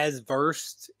not as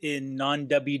versed in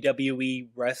non-WWE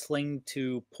wrestling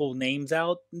to pull names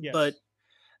out, but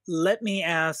let me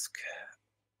ask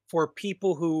for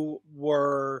people who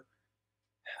were,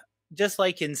 just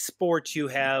like in sports, you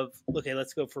have, okay,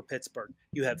 let's go for Pittsburgh.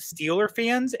 You have Steeler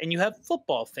fans and you have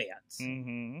football fans.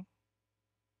 Mm-hmm.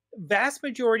 Vast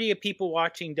majority of people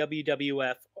watching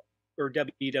WWF or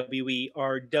WWE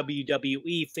are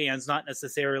WWE fans, not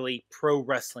necessarily pro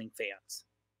wrestling fans.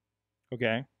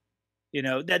 Okay. You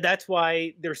know, that's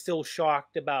why they're still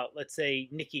shocked about, let's say,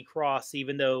 Nikki Cross,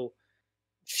 even though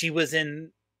she was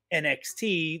in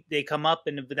NXT, they come up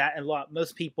and that a lot,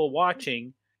 most people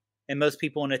watching and most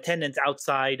people in attendance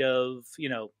outside of, you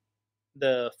know,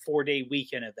 the 4-day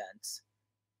weekend events,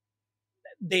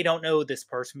 they don't know this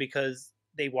person because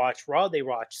they watch Raw, they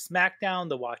watch SmackDown,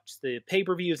 they watch the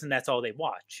pay-per-views, and that's all they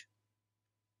watch.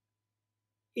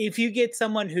 If you get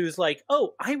someone who's like,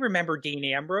 oh, I remember Dean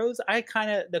Ambrose, I kind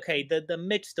of, okay, the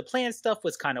Mitch the Plant stuff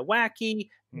was kind of wacky.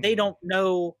 They don't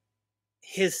know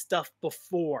his stuff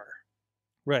before.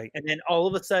 Right. And then all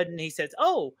of a sudden he says,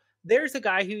 oh, there's a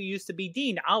guy who used to be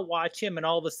Dean. I'll watch him. And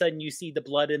all of a sudden you see the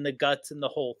blood and the guts and the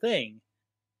whole thing.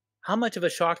 How much of a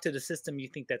shock to the system you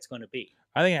think that's going to be?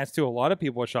 I think that's too. A lot of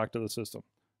people are shocked to the system.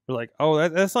 They're like, oh,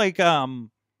 that's like,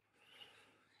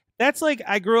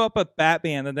 I grew up with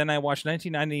Batman, and then I watched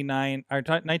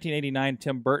 1989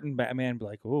 Tim Burton Batman, and be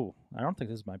like, "Ooh, I don't think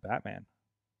this is my Batman."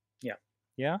 Yeah.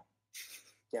 Yeah.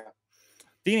 Yeah.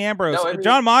 Dean Ambrose, No, I mean,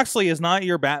 Jon Moxley is not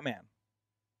your Batman.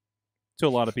 To a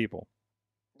lot of people.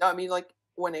 No, I mean, like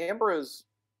when Ambrose's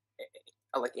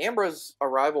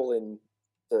arrival in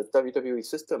the WWE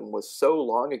system was so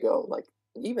long ago. Like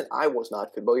even I was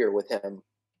not familiar with him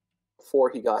before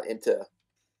he got into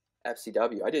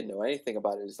FCW. I didn't know anything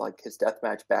about it. It's like his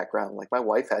deathmatch background. Like my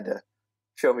wife had to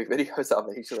show me videos of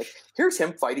it. He's like, "Here's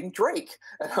him fighting Drake,"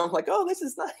 and I'm like, "Oh, this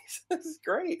is nice. This is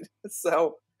great."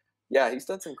 So, yeah, he's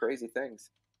done some crazy things.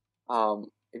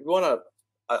 If you want to,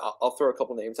 I'll throw a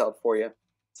couple names out for you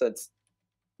since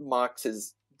Mox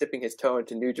is dipping his toe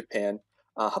into New Japan.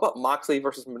 How about Moxley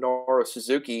versus Minoru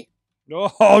Suzuki?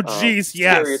 Oh, jeez,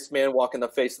 yes. Scariest man walking the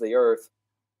face of the earth.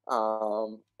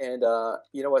 You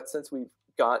know what? Since we've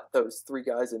got those three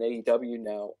guys in AEW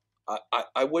now,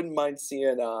 I wouldn't mind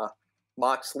seeing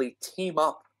Moxley team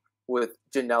up with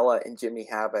Janela and Jimmy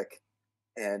Havoc,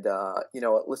 and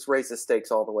let's raise the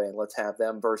stakes all the way and let's have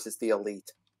them versus the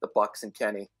Elite, the Bucks and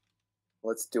Kenny.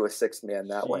 Let's do a 6-man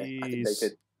that way. I think they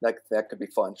could. That could be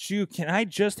fun. Can I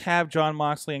just have Jon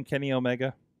Moxley and Kenny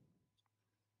Omega?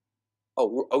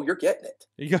 Oh, you're getting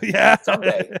it. Yeah,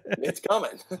 someday it's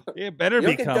coming. It better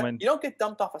be coming. You don't get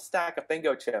dumped off a stack of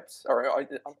bingo chips or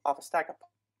off a stack of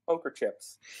poker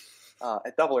chips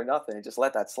at Double or Nothing and just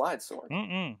let that slide, Sorg.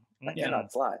 That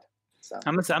cannot slide. So.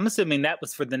 I'm assuming that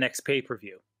was for the next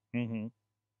pay-per-view. Mm-hmm.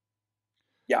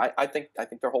 Yeah, I think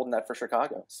they're holding that for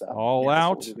Chicago. So All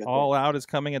Out is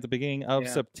coming at the beginning of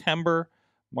September.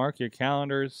 Mark your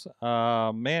calendars.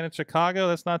 Man, in Chicago,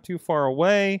 that's not too far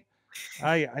away.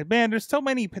 Man, there's so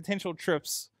many potential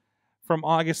trips from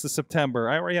August to September.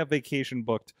 I already have vacation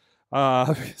booked.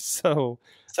 Someone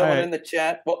in the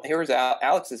chat. Well, here's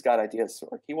Alex has got ideas.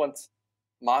 He wants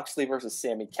Moxley versus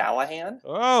Sami Callihan.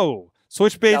 Oh,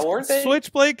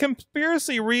 Switchblade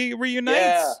Conspiracy reunites.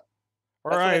 Yeah.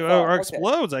 Or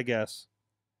explodes, I guess.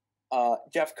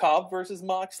 Jeff Cobb versus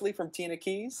Moxley from Tina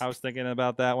Keys. I was thinking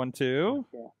about that one too.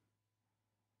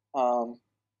 Yeah.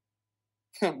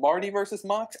 Marty versus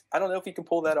Mox. I don't know if he can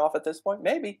pull that off at this point.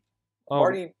 Maybe.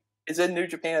 Marty is in New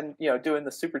Japan, doing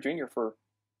the Super Junior for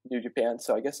New Japan,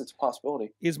 so I guess it's a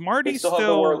possibility. Is Marty they still have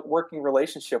a working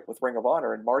relationship with Ring of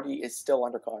Honor, and Marty is still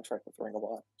under contract with Ring of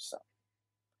Honor. So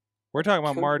we're talking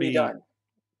about Marty.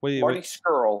 Marty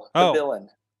Scurll, the villain.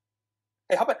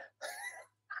 Hey, how about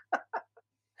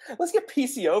let's get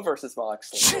PCO versus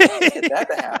Moxley? Let's get that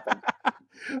to happen.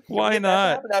 Why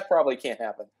not? That probably can't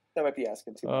happen. That might be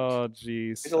asking too much. Oh,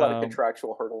 jeez. There's a lot of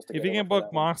contractual hurdles to get. If you can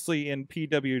book Moxley in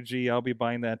PWG, I'll be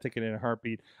buying that ticket in a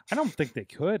heartbeat. I don't think they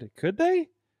could. Could they?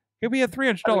 It'd be a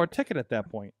 $300 ticket at that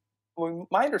point. Well,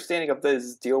 my understanding of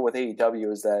this deal with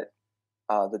AEW is that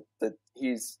he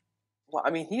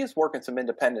is working some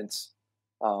independents.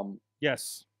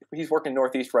 Yes. He's working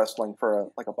Northeast Wrestling for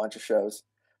a bunch of shows,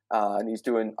 and he's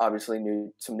doing obviously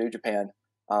some New Japan.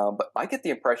 But I get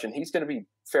the impression he's going to be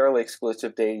fairly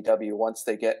exclusive to AEW once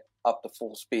they get up to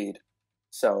full speed.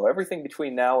 So everything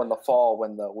between now and the fall,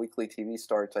 when the weekly TV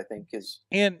starts, I think is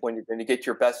when you're going to get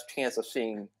your best chance of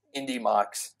seeing Indie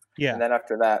Mox. Yeah. And then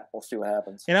after that, we'll see what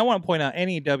happens. And I want to point out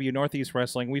NEW, Northeast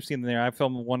Wrestling, we've seen them there. I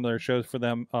filmed one of their shows for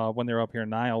them when they're up here in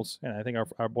Niles, and I think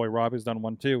our boy Rob has done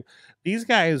one too. These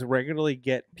guys regularly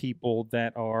get people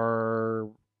that are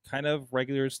kind of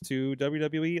regulars to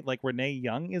WWE, like Renee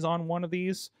Young is on one of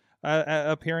these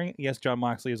appearing. Yes, Jon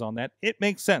Moxley is on that. It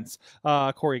makes sense.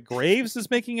 Corey Graves is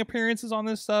making appearances on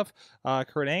this stuff.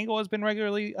 Kurt Angle has been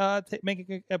regularly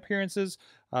making appearances.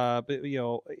 But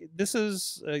this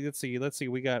is let's see.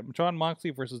 We got Jon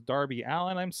Moxley versus Darby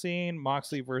Allin. I'm seeing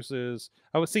Moxley versus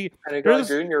Pentagon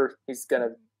Jr. He's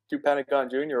gonna do Pentagon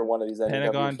Jr. one of these.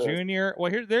 Pentagon Jr. Well,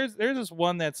 there's this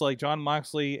one that's like Jon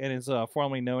Moxley and is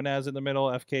formerly known as in the middle,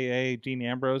 FKA Dean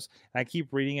Ambrose. I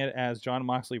keep reading it as Jon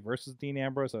Moxley versus Dean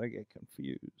Ambrose, and I get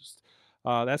confused.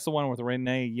 That's the one with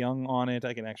Renee Young on it.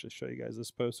 I can actually show you guys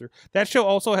this poster. That show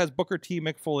also has Booker T,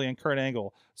 Mick Foley, and Kurt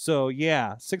Angle. So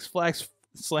yeah, Six Flags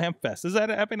Slam Fest. Is that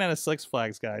happening at a Six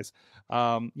Flags, guys?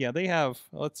 They have.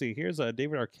 Let's see. Here's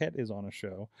David Arquette is on a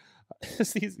show.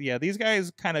 These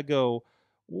guys kind of go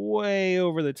way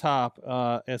over the top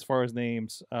as far as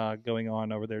names going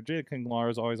on over there. Jada King Lar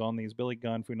is always on these. Billy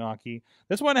Gunn, Funaki.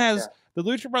 This one has the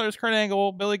Lucha Brothers, Kurt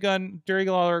Angle, Billy Gunn, Jerry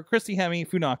Lawler, Christy Hemme,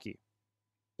 Funaki.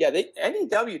 Yeah,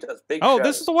 NEW does big shows.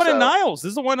 This is the one in Niles. This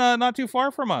is the one not too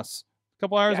far from us. A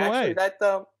couple hours away.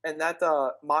 Actually,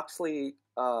 that Moxley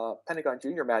Pentagon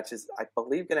Jr. match is, I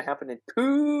believe, going to happen in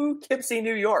Poughkeepsie,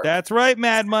 New York. That's right,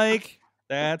 Mad Mike.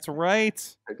 That's right.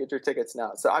 So get your tickets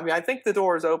now. So, I think the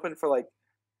door is open for,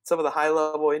 some of the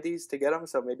high-level indies to get them.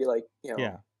 So maybe,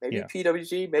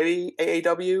 PWG, maybe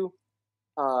AAW,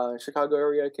 Chicago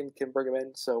area can bring them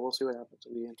in. So we'll see what happens.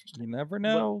 It'll be interesting. You never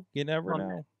know. You never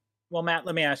know. Well, Matt,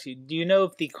 let me ask you. Do you know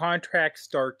if the contract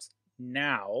starts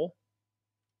now,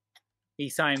 he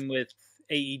signed with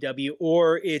AEW,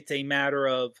 or it's a matter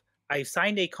of, I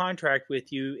signed a contract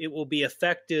with you, it will be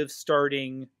effective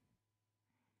starting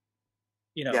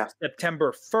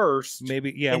September 1st.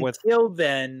 Maybe, Until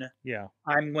then, yeah,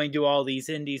 I'm going to do all these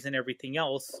indies and everything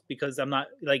else because I'm not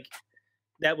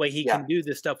that way he can do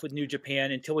this stuff with New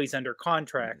Japan until he's under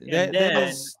contract.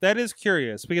 That is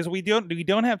curious because we don't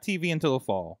have TV until the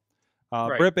fall.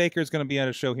 Right. Britt Baker is going to be at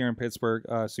a show here in Pittsburgh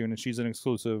soon, and she's an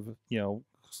exclusive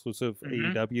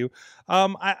AEW.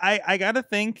 I gotta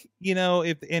think,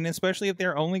 especially if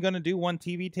they're only going to do one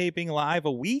TV taping live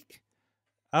a week,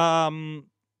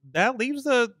 that leaves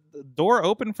the the door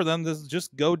open for them to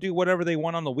just go do whatever they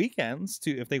want on the weekends.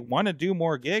 If they want to do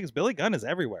more gigs, Billy Gunn is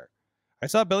everywhere. I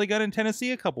saw Billy Gunn in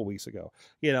Tennessee a couple weeks ago.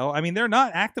 I mean, they're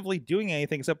not actively doing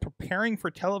anything except preparing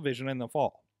for television in the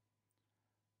fall.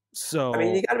 So I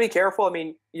mean, you got to be careful. I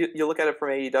mean, you look at it from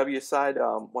AEW side.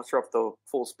 Once they're up to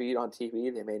full speed on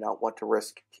TV, they may not want to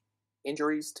risk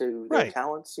injuries to their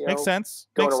talents. Makes sense.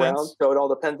 Going around. So it all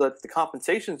depends. If the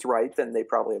compensation's right, then they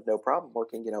probably have no problem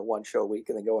working, one show a week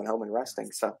and then going home and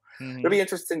resting. So it'll be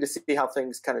interesting to see how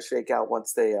things kind of shake out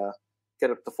once they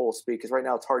get up to full speed. Because right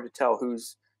now it's hard to tell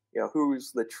who's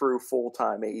the true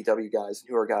full-time AEW guys and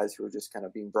who are guys who are just kind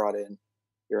of being brought in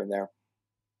here and there.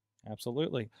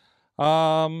 Absolutely.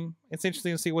 It's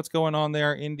interesting to see what's going on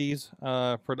there. Indy's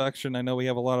production. I know we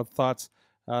have a lot of thoughts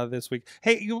this week.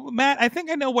 Hey, Matt, I think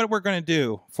I know what we're going to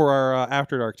do for our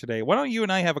After Dark today. Why don't you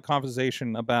and I have a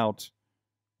conversation about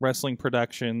wrestling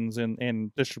productions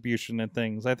and distribution and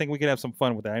things? I think we could have some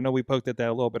fun with that. I know we poked at that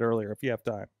a little bit earlier if you have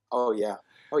time. Oh, yeah.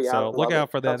 So look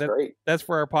out for that. That's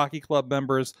for our Pocky Club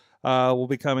members. We'll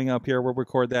be coming up here. We'll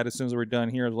record that as soon as we're done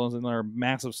here, as long as our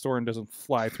massive storm doesn't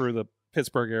fly through the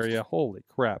Pittsburgh area. Holy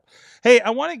crap. Hey,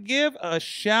 I want to give a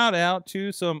shout out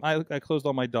to I closed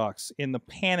all my docs in the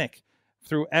panic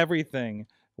through everything.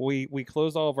 We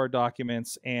closed all of our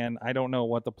documents and I don't know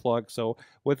what to plug. So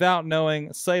without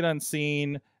knowing, sight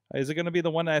unseen, is it going to be the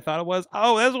one that I thought it was?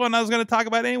 Oh, that's the one I was going to talk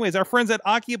about anyways. Our friends at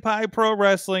Occupy Pro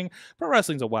Wrestling. Pro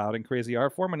Wrestling's a wild and crazy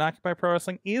art form, and Occupy Pro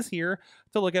Wrestling is here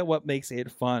to look at what makes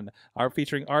it fun. Our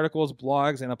featuring articles,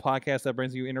 blogs, and a podcast that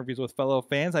brings you interviews with fellow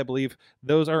fans. I believe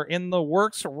those are in the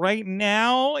works right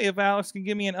now. If Alex can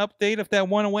give me an update if that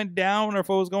one went down or if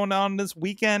it was going down this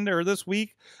weekend or this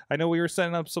week. I know we were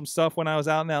setting up some stuff when I was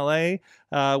out in LA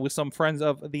with some friends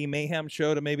of the Mayhem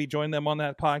show to maybe join them on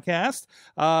that podcast.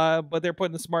 But they're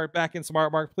putting the smart back in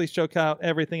smart mark. Please check out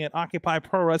everything at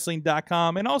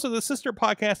occupyprowrestling.com. And also the sister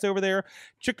podcast over there,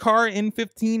 Chikara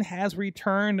N15, has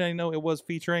returned. I know it was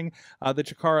featuring the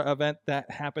Chikara event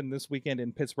that happened this weekend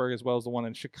in Pittsburgh, as well as the one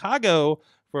in Chicago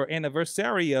for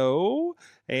Anniversario.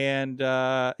 And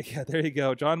yeah, there you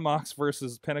go. Jon Mox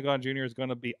versus Pentagon Jr. is going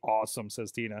to be awesome,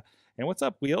 says Tina. And what's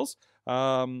up, Wheels?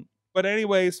 But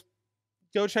anyways,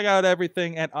 go check out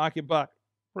everything at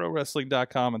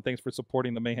occupyprowrestling.com, and thanks for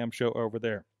supporting the Mayhem show over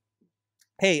there.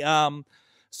 Hey,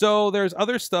 so there's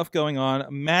other stuff going on.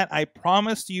 Matt, I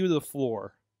promised you the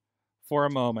floor for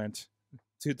a moment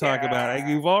to talk about it.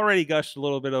 You've already gushed a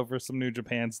little bit over some New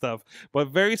Japan stuff, but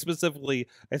very specifically,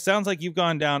 it sounds like you've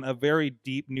gone down a very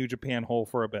deep New Japan hole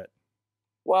for a bit.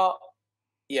 Well,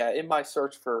 yeah, in my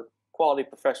search for quality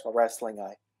professional wrestling,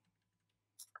 I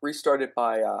restarted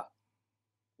my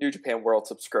New Japan World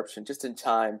subscription just in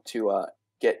time to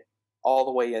get all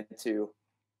the way into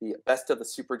the Best of the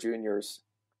Super Juniors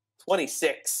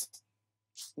 26.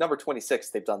 Number 26,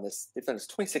 they've done this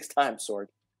 26 times, Sorg.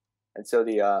 And so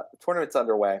the tournament's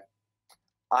underway.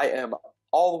 I am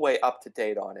all the way up to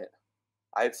date on it.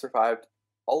 I've survived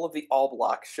all of the all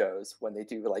block shows when they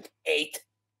do like 8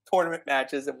 tournament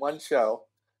matches in one show,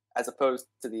 as opposed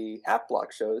to the half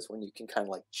block shows when you can kind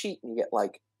of like cheat and you get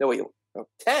like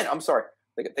 10. I'm sorry,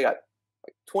 they got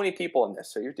like 20 people in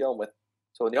this. So you're dealing with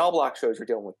in the all block shows you're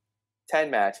dealing with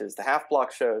 10 matches. The half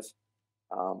block shows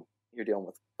you're dealing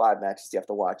with 5 matches you have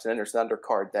to watch. And then there's an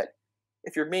undercard that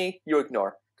if you're me, you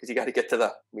ignore. Because you got to get to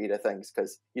the meat of things,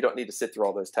 because you don't need to sit through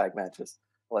all those tag matches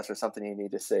unless there's something you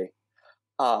need to see.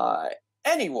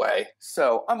 Anyway,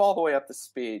 so I'm all the way up to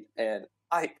speed, and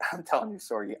I'm telling you,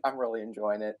 Sorgi, I'm really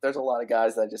enjoying it. There's a lot of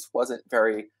guys that I just wasn't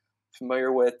very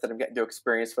familiar with that I'm getting to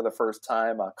experience for the first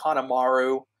time.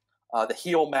 Kanemaru, the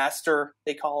heel master,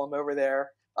 they call him over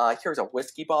there. Here's a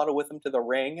whiskey bottle with him to the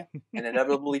ring, and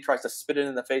inevitably tries to spit it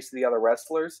in the face of the other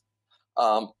wrestlers.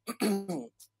 El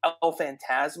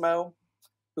Phantasmo,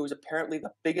 who's apparently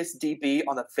the biggest DB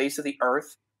on the face of the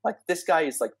earth. Like, this guy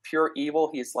is like pure evil.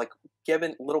 He's like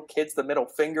giving little kids the middle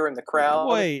finger in the crowd.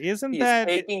 Wait, he's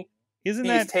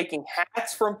taking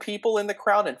hats from people in the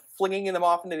crowd and flinging them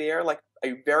off into the air like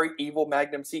a very evil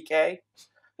Magnum CK.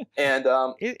 And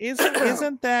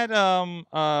isn't that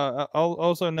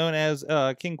also known as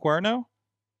King Cuerno?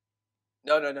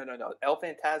 No. El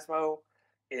Phantasmo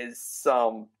is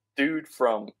some dude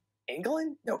from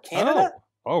England? No, Canada.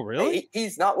 Oh, really?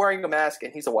 He's not wearing a mask,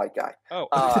 and he's a white guy. Oh,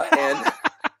 and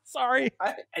sorry.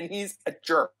 And he's a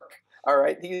jerk. All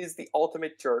right, he is the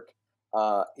ultimate jerk.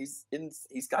 He's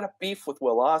got a beef with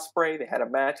Will Ospreay. They had a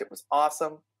match. It was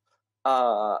awesome.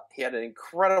 He had an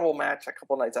incredible match a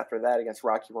couple nights after that against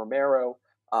Rocky Romero.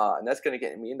 And that's going to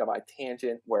get me into my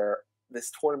tangent where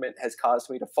this tournament has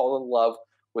caused me to fall in love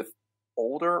with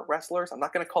older wrestlers. I'm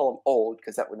not going to call him old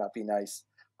because that would not be nice.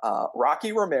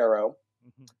 Rocky Romero,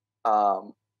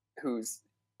 who's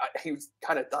he's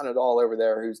kind of done it all over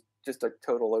there. Who's just a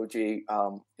total OG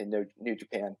in New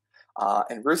Japan.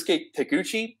 And Ryusuke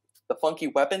Taguchi, the Funky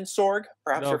Weapon Sorg,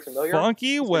 perhaps you're familiar.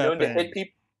 Funky Weapon.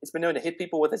 He's been known to hit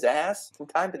people with his ass from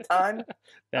time to time.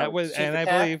 I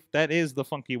believe that is the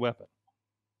Funky Weapon.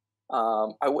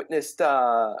 I witnessed.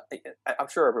 I'm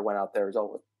sure everyone out there is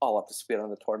all up to speed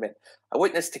on the tournament. I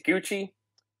witnessed Taguchi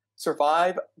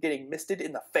survive getting misted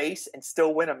in the face and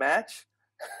still win a match.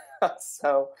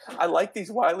 So I like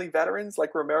these wily veterans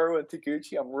like Romero and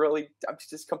Taguchi. I'm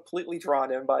just completely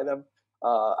drawn in by them.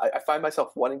 I find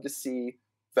myself wanting to see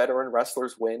veteran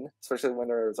wrestlers win, especially when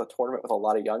there's a tournament with a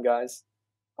lot of young guys.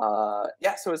 So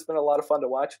it's been a lot of fun to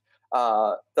watch.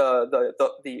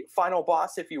 The final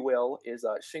boss, if you will, is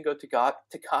Shingo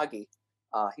Takagi.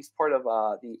 He's part of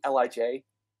the LIJ,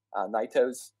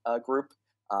 Naito's group.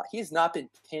 He has not been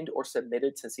pinned or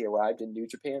submitted since he arrived in New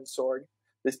Japan, Sorg.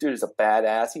 This dude is a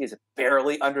badass. He is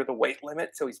barely under the weight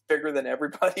limit, so he's bigger than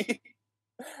everybody.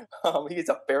 He is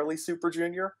a barely super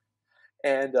junior,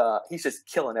 and he's just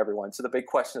killing everyone. So the big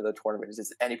question of the tournament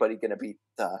is anybody going to beat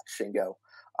Shingo?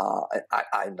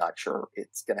 I'm not sure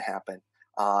it's going to happen.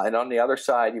 And on the other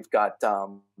side, you've got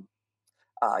El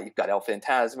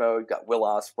Phantasmo, you've got Will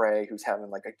Ospreay, who's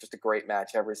having just a great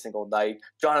match every single night.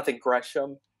 Jonathan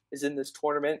Gresham is in this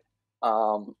tournament,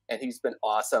 and he's been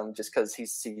awesome just because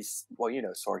he's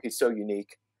Sorg, he's so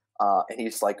unique, and he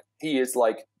is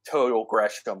like total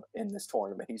Gresham in this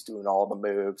tournament. He's doing all the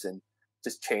moves and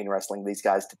just chain wrestling these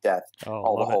guys to death,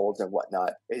 all the holds and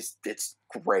whatnot. It's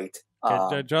great.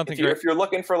 If you're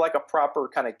looking for like a proper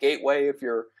kind of gateway, if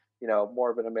you're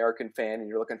more of an American fan and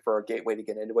you're looking for a gateway to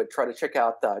get into it, try to check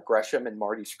out Gresham and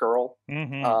Marty Scurll.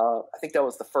 Mm-hmm. I think that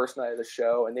was the first night of the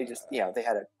show, and they just they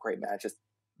had a great match. Just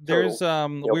there's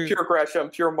pure Gresham,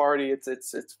 pure Marty.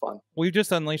 It's fun. We've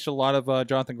just unleashed a lot of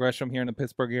Jonathan Gresham here in the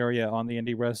Pittsburgh area on the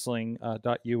Indy Wrestling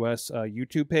 .us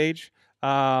YouTube page.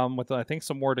 With I think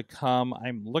some more to come.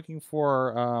 I'm looking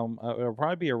for it'll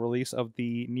probably be a release of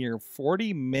the near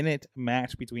 40-minute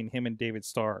match between him and David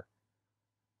Starr,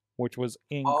 which was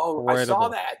incredible. Oh, I saw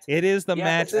that. It is the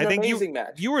match. It's I think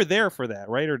match. you were there for that,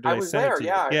 right? Or did I was send there? it to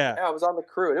Yeah, you? Yeah, I was on the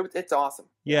crew. It's awesome.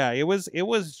 Yeah, it was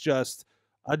just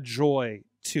a joy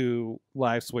to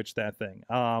live switch that thing.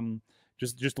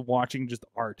 Just watching just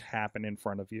art happen in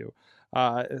front of you.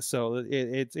 So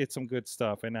it's some good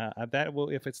stuff, and that will,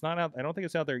 if it's not out, I don't think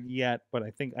it's out there yet, but I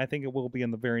think it will be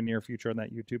in the very near future on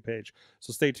that YouTube page.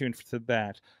 So stay tuned to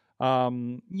that.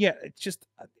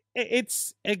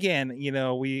 It's again,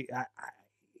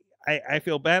 I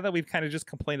feel bad that we've kind of just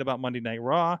complained about Monday Night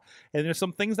Raw, and there's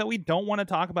some things that we don't want to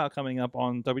talk about coming up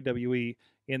on WWE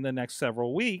in the next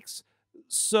several weeks.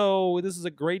 So this is a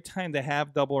great time to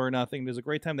have Double or Nothing. There's a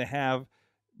great time to have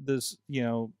this,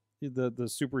 the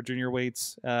Super Junior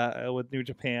weights with New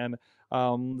Japan.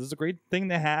 This is a great thing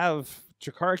to have.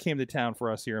 Chikara came to town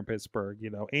for us here in Pittsburgh.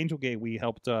 Angel Gate, we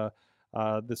helped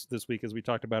this week, as we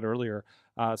talked about earlier,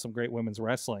 some great women's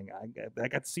wrestling. I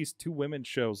got to see 2 women's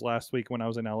shows last week when I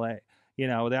was in LA.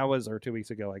 That was, or 2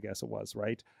 weeks ago, I guess it was,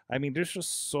 right? I mean, there's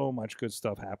just so much good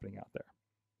stuff happening out there.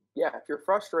 Yeah, if you're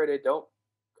frustrated, don't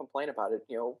complain about it.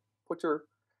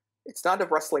 It's not a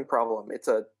wrestling problem. It's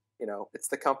it's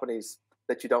the companies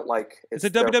that you don't like. It's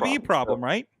a WWE problem,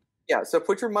 right? Yeah, so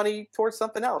put your money towards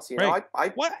something else. Right. I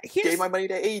gave my money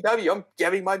to AEW. I'm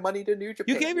giving my money to New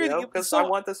Japan. Because I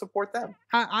want to support them.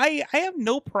 I have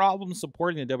no problem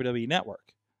supporting the WWE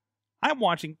network. I'm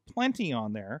watching plenty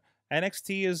on there.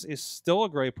 NXT is still a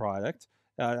great product.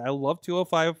 I love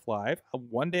 205 Live.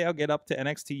 One day I'll get up to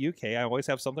NXT UK. I always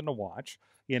have something to watch.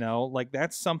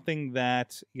 That's something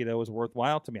that is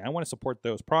worthwhile to me. I want to support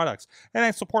those products, and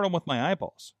I support them with my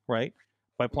eyeballs, right?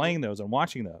 By playing those and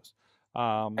watching those.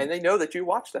 And they know that you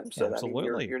watch them, so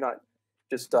absolutely. You're not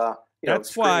just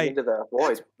that's why into the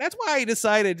void. That's why I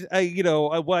decided. I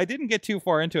didn't get too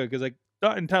far into it because I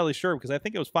not entirely sure, because I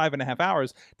think it was 5.5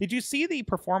 hours. Did you see the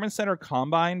Performance Center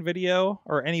Combine video,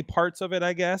 or any parts of it?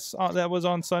 I guess that was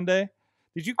on Sunday.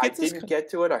 Did you? I didn't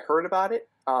get to it. I heard about it.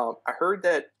 I heard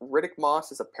that Riddick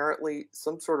Moss is apparently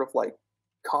some sort of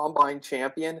Combine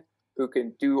champion who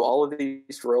can do all of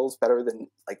these drills better than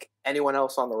anyone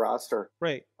else on the roster.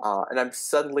 Right. And I'm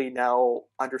suddenly now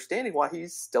understanding why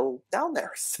he's still down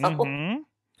there. So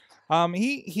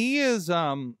he is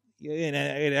and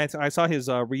I saw his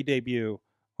re-debut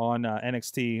on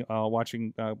NXT,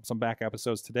 watching some back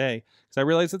episodes today, because I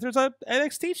realized that there's a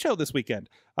NXT show this weekend,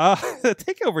 a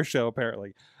takeover show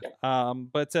apparently. Yeah.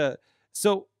 But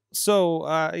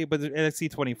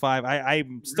NXT 25,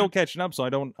 I'm still catching up, so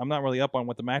I'm not really up on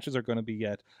what the matches are going to be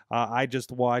yet. I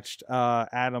just watched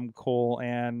Adam Cole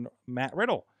and Matt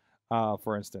Riddle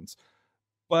for instance.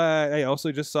 But I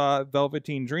also just saw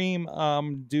Velveteen Dream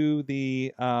do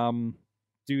the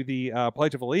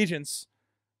Pledge of Allegiance.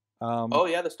 Oh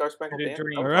yeah, the Star Spangled Pretty Banner.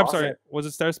 Dream. That was I'm awesome. sorry, was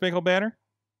it Star Spangled Banner?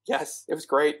 Yes, it was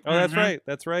great. Oh, that's Mhm. right.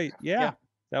 That's right. Yeah, Yeah.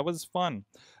 that was fun.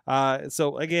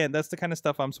 So again, that's the kind of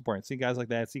stuff I'm supporting. Seeing guys like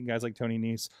that, seeing guys like Tony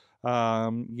Nese,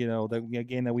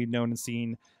 that we've known and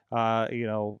seen,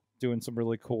 doing some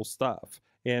really cool stuff,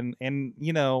 and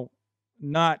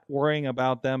not worrying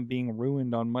about them being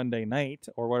ruined on Monday night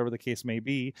or whatever the case may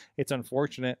be. It's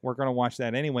unfortunate. We're going to watch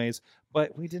that anyways,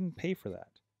 but we didn't pay for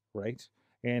that, right?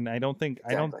 And I don't think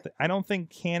Exactly. I don't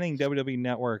think canning WWE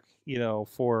Network,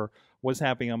 for what's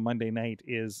happening on Monday night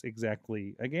is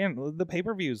exactly, again, the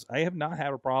pay-per-views. I have not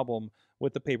had a problem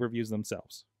with the pay-per-views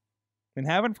themselves, and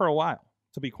haven't for a while,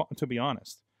 to be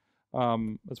honest.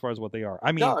 As far as what they are,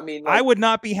 I mean, I would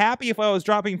not be happy if I was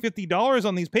dropping $50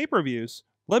 on these pay-per-views.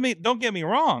 Don't get me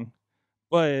wrong,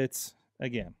 but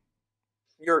again,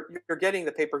 you're getting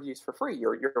the pay-per-views for free.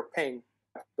 You're paying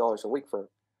 $50 a week for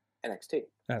NXT.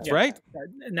 that's Yeah. right.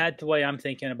 And that's the way I'm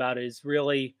thinking about it, is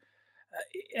really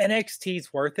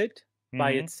NXT's worth it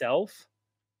by Mhm. itself.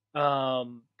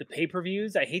 The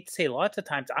pay-per-views, I hate to say, lots of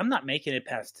times I'm not making it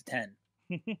past the 10.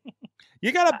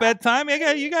 You got a bedtime.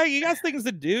 You got things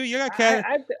to do. You got cats.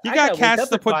 I You got gotta wake cats up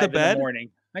to at put to 5 in the bed.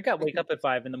 morning. I got to wake up at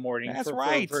 5 in the morning. That's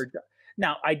right.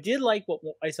 Now, I did like what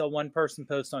I saw one person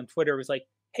post on Twitter. It was like,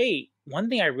 hey, one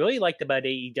thing I really liked about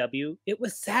AEW, it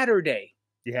was Saturday.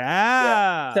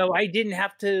 Yeah. So I didn't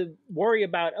have to worry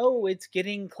about, oh, it's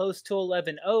getting close to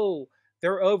 11. Oh,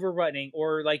 they're overrunning.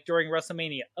 Or like during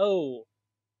WrestleMania, oh,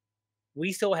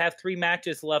 we still have 3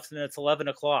 matches left and it's 11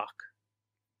 o'clock.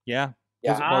 Yeah.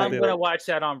 Yeah, Well, I'm they- going to watch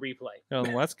that on replay. on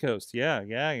the West Coast. Yeah.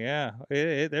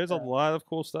 There's a lot of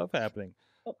cool stuff happening.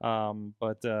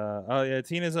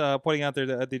 Tina's putting out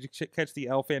there. Did you catch the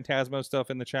El Phantasmo stuff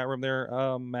in the chat room there,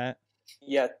 Matt?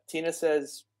 Yeah, Tina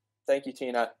says, thank you,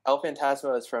 Tina. El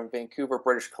Phantasmo is from Vancouver,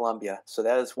 British Columbia. So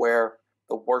that is where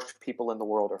the worst people in the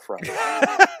world are from.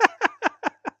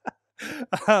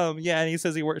 And he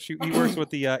says he works with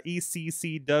the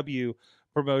ECCW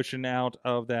promotion out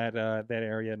of that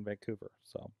area in Vancouver.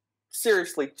 So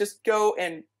Seriously, just go,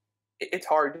 and it's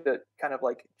hard to kind of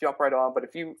like jump right on, but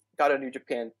if you got a New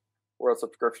Japan World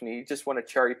subscription and you just want to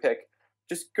cherry pick,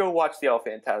 just go watch the El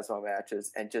Phantasmo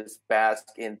matches and just bask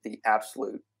in the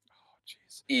absolute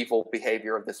evil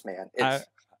behavior of this man.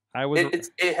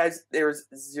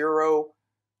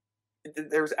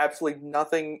 There's absolutely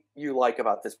nothing you like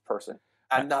about this person.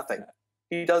 Nothing.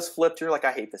 He does flips. You're like,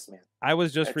 I hate this man. I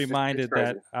was just It's reminded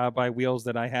crazy. that by Wheels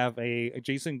that I have a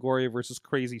Jason Goria versus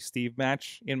Crazy Steve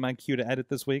match in my queue to edit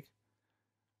this week.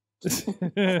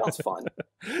 Sounds fun.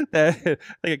 I think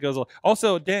it goes.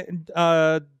 Also, Dan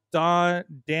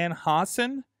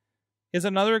Hassan is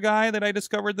another guy that I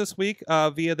discovered this week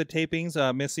via the tapings.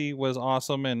 Missy was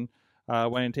awesome and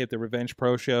went and taped the Revenge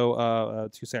Pro show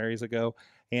 2 Saturdays ago.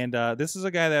 And this is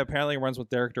a guy that apparently runs with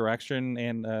Derek Direction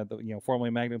and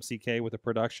formerly Magnum CK with a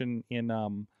production in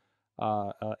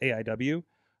AIW.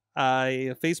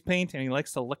 Face paint, and he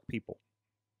likes to lick people.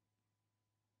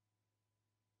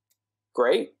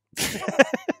 Great.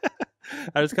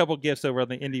 There's a couple gifts over on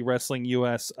the Indy Wrestling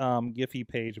US Giphy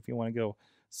page if you want to go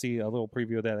see a little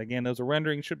preview of that. Again, those are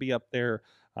renderings, should be up there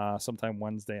sometime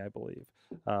Wednesday, I believe,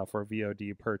 for a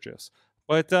VOD purchase.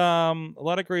 But a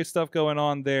lot of great stuff going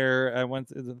on there. I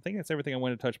think that's everything I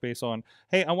wanted to touch base on.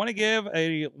 Hey, I want to give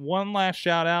one last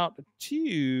shout out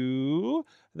to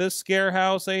the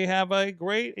Scarehouse. They have a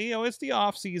great, it's the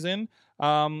off season.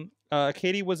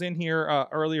 Katie was in here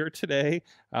earlier today.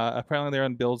 Apparently they're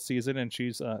on build season, and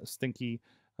she's stinky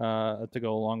to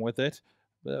go along with it.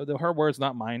 Her words,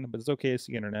 not mine, but it's okay. It's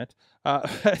the internet.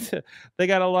 They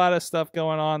got a lot of stuff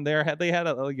going on there. They had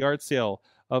a yard sale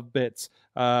of bits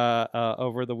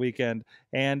over the weekend,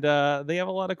 and they have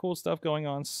a lot of cool stuff going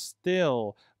on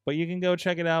still. But you can go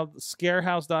check it out,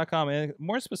 scarehouse.com, and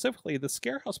more specifically, the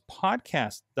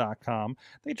scarehousepodcast.com.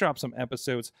 They drop some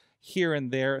episodes here and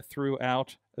there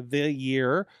throughout the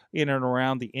year in and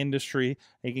around the industry.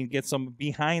 You can get some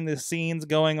behind the scenes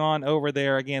going on over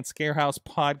there. Again,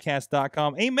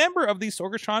 scarehousepodcast.com, a member of the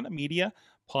Sorgatron Media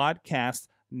Podcast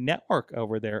Network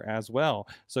over there as well.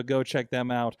 So go check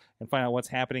them out and find out what's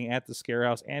happening at the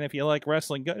Scarehouse. And if you like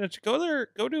wrestling, go there.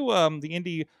 Go to the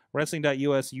Indy Wrestling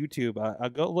US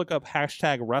YouTube. Go look up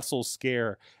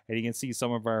 #WrestleScare, and you can see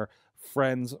some of our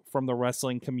friends from the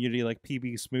wrestling community like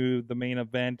PB Smooth, the main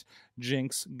event,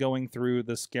 Jinx, going through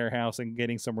the Scarehouse and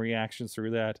getting some reactions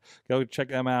through that. Go check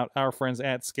them out. Our friends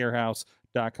at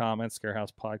scarehouse.com and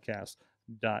scarehousepodcast.com.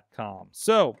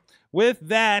 So with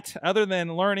that, other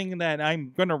than learning that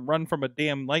I'm going to run from a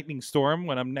damn lightning storm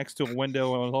when I'm next to a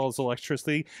window with all this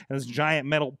electricity and this giant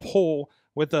metal pole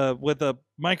with a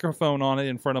microphone on it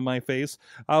in front of my face,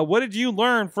 what did you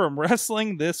learn from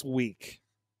wrestling this week?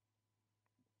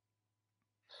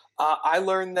 I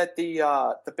learned that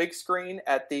the big screen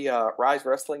at the Rise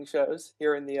Wrestling shows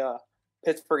here in the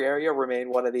Pittsburgh area remain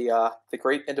one of the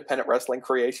great independent wrestling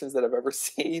creations that I've ever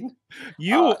seen.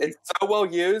 It's so well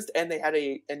used, and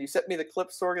you sent me the clip,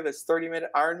 Sorg, of this 30-minute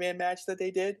Iron Man match that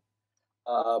they did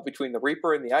between the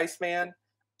Reaper and the Iceman,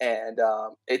 and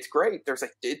it's great.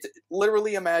 It's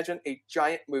literally, imagine a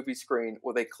giant movie screen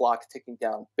with a clock ticking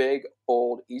down, big,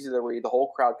 bold, easy to read. The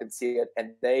whole crowd can see it,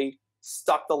 and they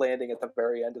stuck the landing at the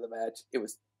very end of the match. It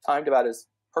was timed about as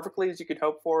perfectly as you could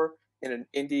hope for in an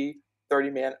indie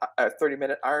 30-minute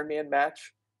Iron Man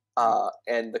match,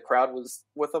 and the crowd was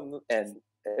with them, and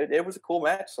it was a cool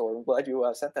match. So I'm glad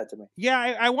you sent that to me. Yeah,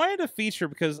 I wanted to feature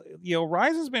because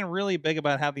Rise has been really big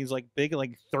about having these big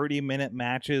 30-minute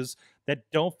matches that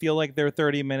don't feel like they're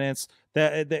 30 minutes.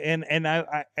 And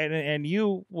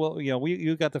you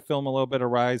you got to film a little bit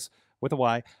of Rise with a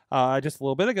Y, just a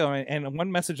little bit ago. And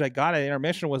one message I got at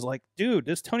intermission was like, dude,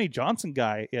 this Tony Johnson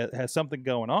guy has something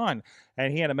going on.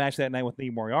 And he had a match that night with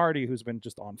Lee Moriarty, who's been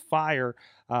just on fire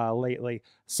lately.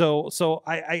 So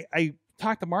I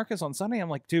talked to Marcus on Sunday. I'm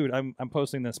like, dude, I'm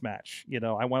posting this match.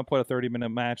 I want to put a 30-minute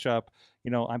match up.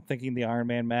 I'm thinking the Iron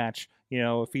Man match,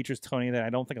 it features Tony that I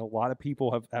don't think a lot of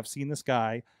people have seen this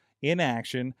guy in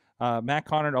action. Matt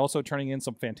Connard also turning in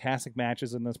some fantastic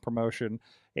matches in this promotion.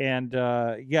 And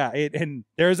and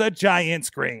there's a giant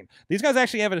screen. These guys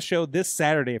actually have a show this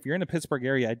Saturday. If you're in the Pittsburgh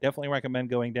area, I definitely recommend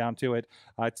going down to it.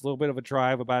 It's a little bit of a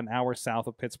drive, about an hour south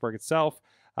of Pittsburgh itself.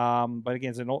 But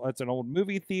again, it's an old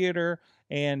movie theater,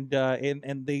 and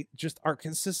they just are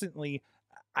consistently.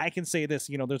 I can say this,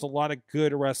 there's a lot of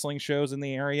good wrestling shows in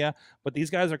the area, but these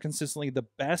guys are consistently the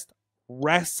best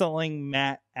wrestling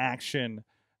mat action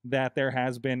that there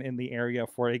has been in the area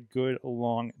for a good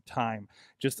long time.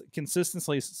 Just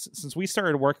consistently, since we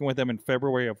started working with them in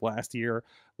February of last year,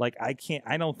 I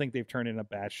don't think they've turned in a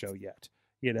bad show yet,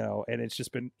 and it's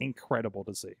just been incredible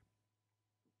to see.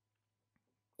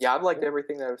 Yeah, I've liked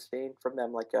everything that I've seen from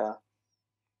them,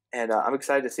 and I'm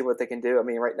excited to see what they can do. I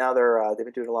mean, right now they've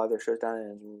been doing a lot of their shows down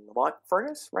in Lamont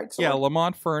Furnace, right? So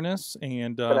Lamont Furnace,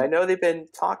 and but I know they've been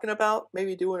talking about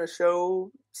maybe doing a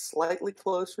show slightly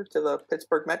closer to the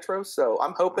Pittsburgh Metro. So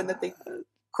I'm hoping that they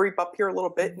creep up here a little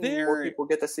bit, and more people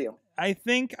get to see them. I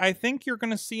think you're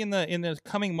going to see in the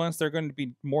coming months they're going to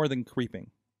be more than creeping.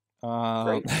 So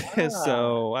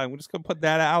I'm just going to put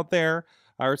that out there.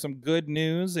 Are some good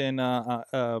news, and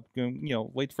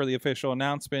wait for the official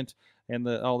announcement and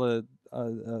all the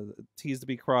T's to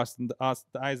be crossed and the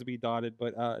I's to be dotted.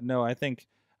 But no, I think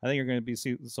you're going to be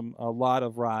seeing a lot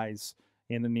of Rise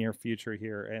in the near future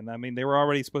here. And I mean, they were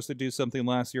already supposed to do something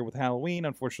last year with Halloween.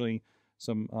 Unfortunately,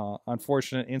 some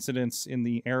unfortunate incidents in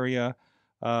the area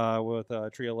with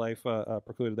Tree of Life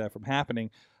precluded that from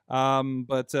happening. I think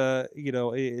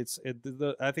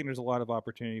there's a lot of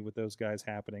opportunity with those guys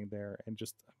happening there, and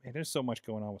there's so much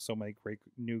going on with so many great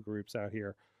new groups out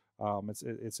here.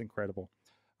 It's incredible.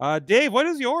 Dave, what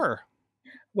is your?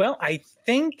 Well, I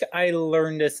think I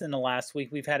learned this in the last week.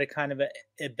 We've had a kind of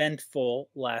eventful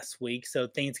last week, so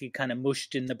things get kind of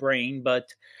mushed in the brain.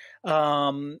 But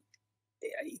I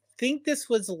think this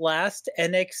was last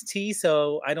NXT,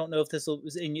 so I don't know if this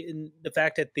was in the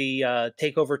fact that the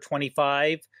TakeOver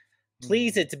 25.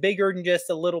 Please, it's bigger than just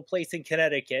a little place in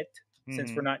Connecticut,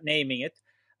 since we're not naming it.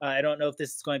 I don't know if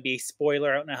this is going to be a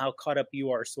spoiler. I don't know how caught up you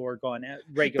are, Sorg, on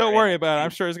regular. Don't worry about it. I'm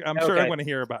sure I'm going to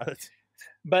hear about it.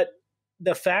 But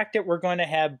the fact that we're going to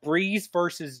have Breeze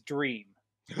versus Dream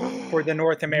for the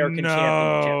North American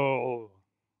Championship.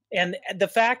 And the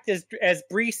fact is, as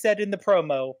Breeze said in the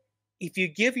promo, if you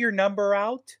give your number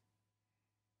out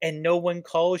and no one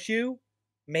calls you,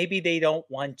 maybe they don't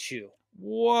want you.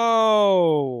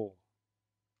 Whoa.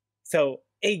 So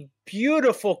a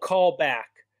beautiful callback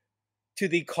to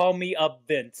the Call Me Up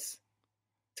Vince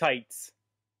tights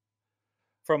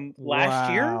from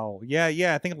last year.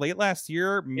 Yeah. I think late last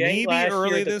year, maybe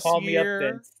early this Call year. Me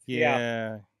Up Vince.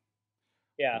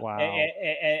 Yeah. Wow.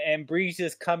 And Breeze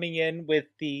is coming in with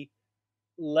the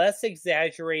less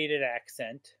exaggerated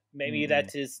accent. Maybe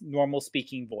that's his normal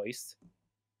speaking voice.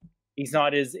 He's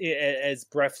not as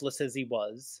breathless as he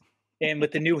was. And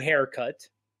with the new haircut.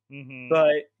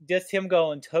 But just him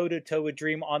going toe-to-toe with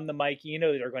Dream on the mic,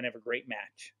 they're going to have a great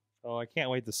match. Oh, I can't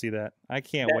wait to see that. I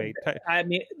can't wait. I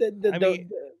mean, the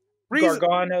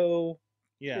Gargano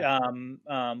Yeah.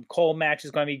 Cole match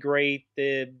is going to be great.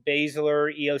 The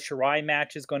Baszler Io Shirai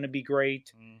match is going to be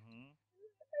great.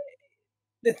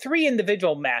 The 3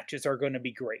 individual matches are going to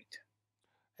be great.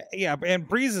 Yeah, and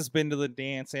Breeze has been to the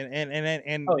dance,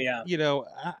 and Oh, yeah. you know,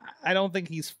 I don't think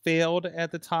he's failed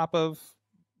at the top of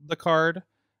the card.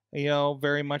 You know,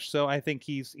 very much so. I think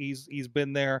he's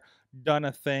been there, done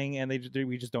a thing, and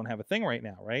we just don't have a thing right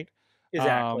now, right?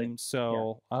 Exactly.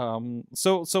 So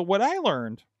what I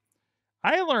learned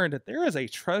that there is a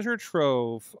treasure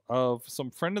trove of some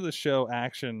friend of the show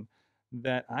action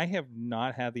that I have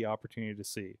not had the opportunity to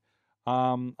see.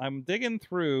 I'm digging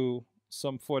through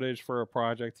some footage for a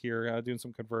project here, doing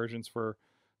some conversions for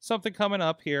something coming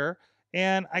up here,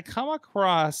 and I come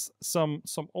across some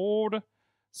old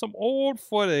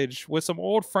footage with some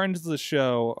old friends of the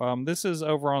show. This is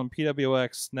over on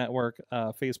PWX Network,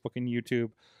 Facebook and YouTube.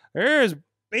 There's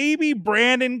baby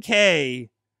Brandon K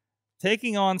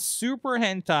taking on Super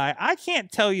Hentai. I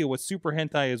can't tell you what Super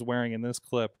Hentai is wearing in this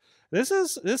clip. This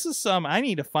is some, I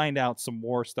need to find out some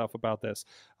more stuff about this.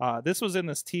 This was in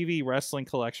this TV wrestling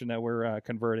collection that we're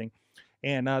converting.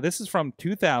 And this is from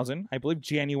 2000, I believe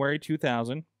January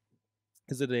 2000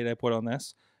 is the date I put on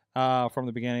this, from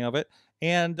the beginning of it.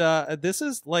 And this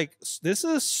is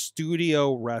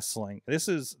studio wrestling. It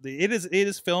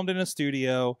is filmed in a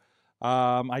studio.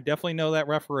 I definitely know that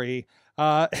referee.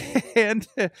 And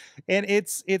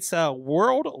it's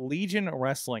World Legion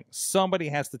Wrestling. Somebody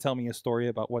has to tell me a story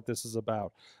about what this is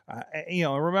about. You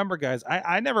know, remember, guys,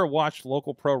 I never watched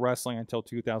local pro wrestling until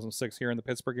 2006 here in the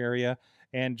Pittsburgh area,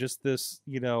 and just this,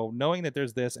 you know, knowing that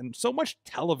there's this and so much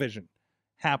television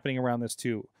happening around this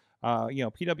too. You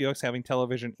know, PWX having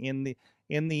television in the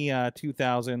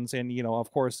 2000s, and you know,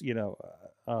 of course, you know,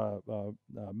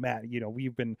 Matt, you know,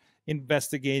 we've been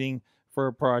investigating for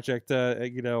a project,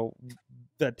 you know,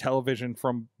 the television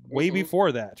from way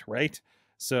before that, right?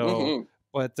 So,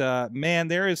 but man,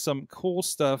 there is some cool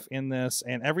stuff in this,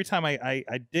 and every time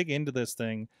I dig into this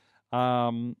thing,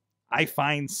 I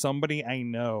find somebody I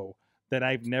know that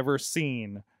I've never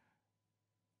seen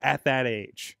at that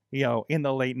age, you know, in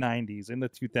the late 90s, in the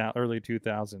early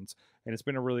 2000s, and it's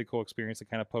been a really cool experience to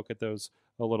kind of poke at those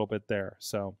a little bit there.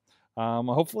 So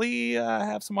hopefully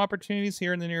have some opportunities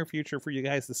here in the near future for you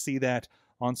guys to see that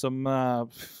on some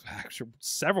actually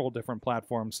several different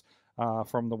platforms,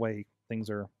 from the way things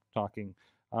are talking.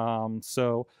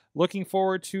 So looking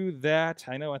forward to that.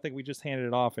 I think we just handed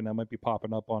it off, and that might be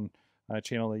popping up on a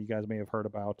channel that you guys may have heard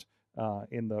about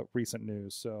in the recent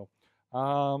news. So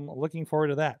looking forward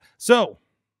to that. So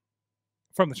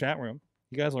from the chat room,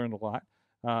 you guys learned a lot.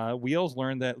 Wheels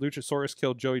learned that Luchasaurus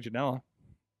killed Joey Janela.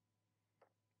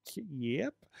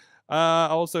 Yep.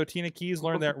 Also, Tina Keys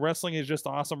learned that wrestling is just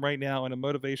awesome right now, and a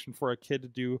motivation for a kid to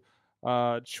do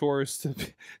chores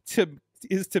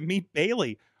is to meet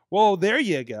Bailey. Whoa, there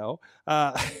you go.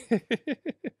 There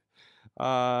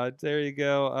you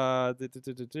go. Let's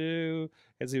see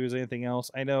if there's anything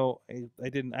else. I know I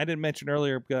didn't mention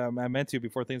earlier. I meant to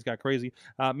before things got crazy.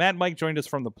 Mad Mike joined us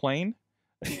from the plane.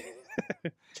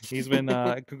 He's been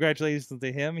congratulations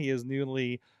to him. He is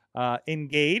newly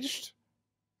engaged.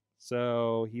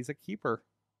 So he's a keeper,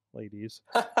 ladies.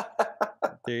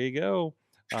 There you go.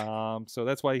 So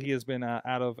that's why he has been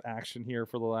out of action here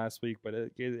for the last week, but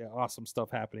awesome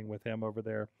stuff happening with him over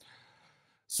there.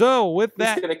 So with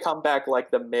that, he's going to come back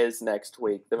like the Miz next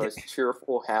week, the most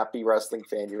cheerful, happy wrestling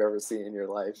fan you've ever seen in your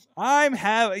life.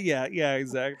 Yeah,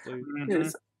 exactly.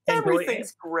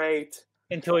 Everything's great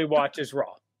until he watches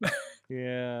Raw.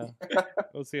 Yeah,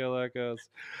 we'll see how that goes.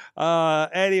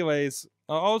 Anyways,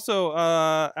 also,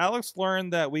 Alex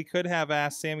learned that we could have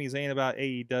asked Sami Zayn about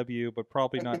AEW, but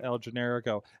probably not El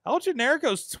Generico. El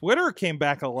Generico's Twitter came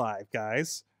back alive,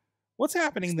 guys. What's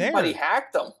happening there? Somebody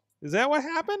hacked him. Is that what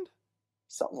happened?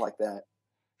 Something like that.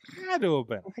 Had to have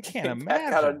been. I can't imagine.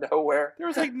 Back out of nowhere. There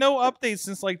was like no updates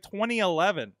since like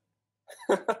 2011.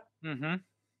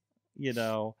 You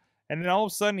know. And then all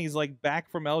of a sudden, he's like back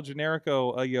from El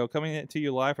Generico, coming to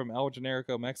you live from El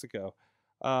Generico, Mexico.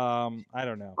 I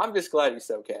don't know. I'm just glad he's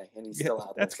okay and he's still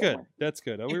out there. That's good. That's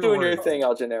good. Keep doing your thing,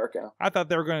 El Generico. I thought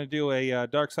they were going to do a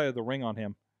Dark Side of the Ring on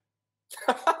him.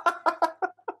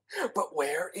 But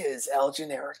where is El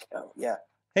Generico? Yeah.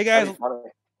 Hey guys,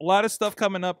 a lot of stuff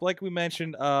coming up. Like we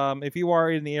mentioned, if you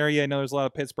are in the area, I know there's a lot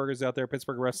of Pittsburghers out there.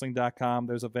 PittsburghWrestling.com.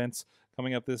 There's events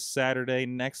coming up this Saturday.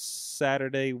 Next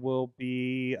Saturday will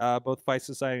be both Fight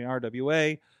Society and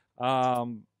RWA.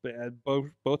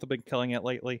 Both have been killing it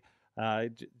lately.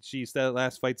 Geez, that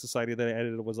last Fight Society that I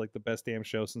edited was like the best damn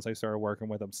show since I started working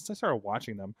with them. Since I started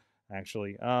watching them,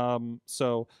 actually.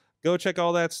 So go check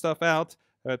all that stuff out.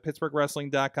 at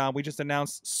PittsburghWrestling.com. We just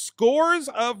announced scores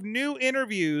of new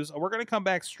interviews. We're going to come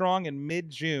back strong in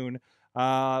mid-June.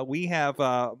 We have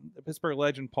Pittsburgh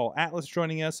legend Paul Atlas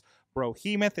joining us. Bro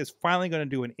Hemoth is finally going to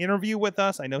do an interview with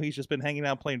us. I know he's just been hanging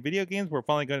out playing video games. We're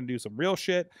finally going to do some real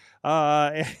shit.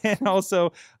 And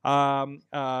also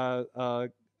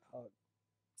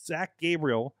Zach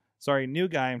Gabriel, sorry, new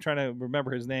guy. I'm trying to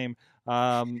remember his name.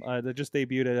 That just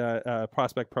debuted at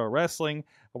Prospect Pro Wrestling.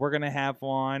 We're going to have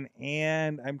on,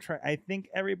 and I think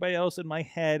everybody else in my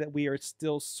head, we are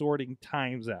still sorting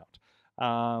times out.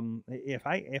 If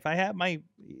I have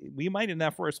we might in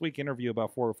that first week interview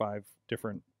about 4 or 5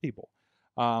 different people.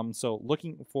 So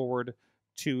looking forward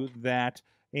to that.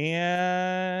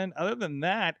 And other than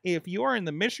that, if you are in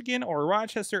the Michigan or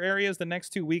Rochester areas the next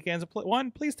 2 weekends,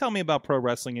 please tell me about pro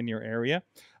wrestling in your area.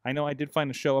 I know I did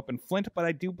find a show up in Flint, but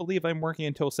I do believe I'm working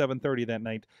until 7:30 that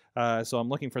night. So I'm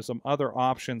looking for some other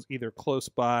options, either close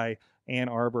by Ann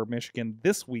Arbor, Michigan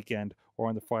this weekend, or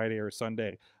on the Friday or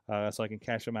Sunday, so I can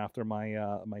catch them after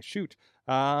my my shoot.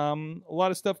 A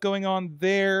lot of stuff going on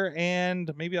there,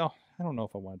 and maybe I don't know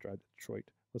if I want to drive to Detroit.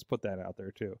 Let's put that out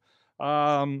there too.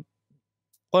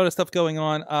 A lot of stuff going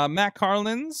on. Matt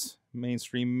Carlins,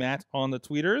 mainstream Matt on the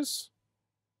tweeters.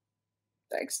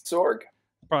 Thanks, Sorg.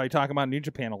 Probably talking about New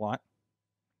Japan a lot.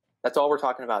 That's all we're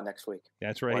talking about next week.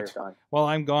 That's right. Well,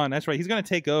 I'm gone. That's right. He's going to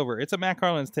take over. It's a Matt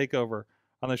Carlins takeover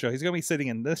on the show. He's going to be sitting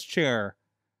in this chair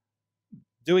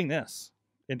doing this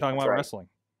and talking about wrestling.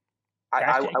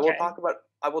 I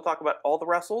will talk about all the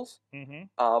wrestles,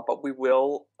 but we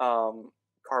will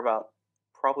carve out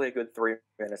probably a good 3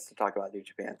 minutes to talk about New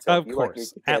Japan. So of course. Like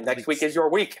Japan, next week is your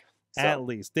week. So. At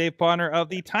least. Dave Podnar of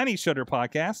the Tiny Shutter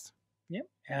podcast. Yep.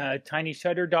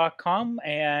 TinyShutter.com.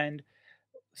 And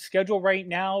schedule right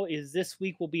now is this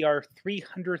week will be our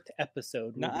 300th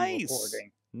episode.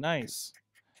 Nice.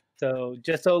 So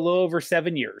just a little over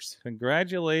 7 years.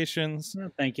 Congratulations.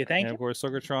 Thank you. And of course,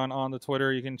 Sorgatron on the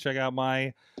Twitter. You can check out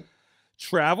my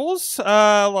travels.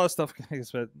 A lot of stuff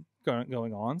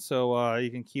going on, so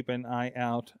you can keep an eye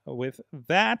out with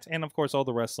that, and of course all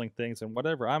the wrestling things and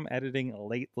whatever I'm editing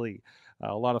lately.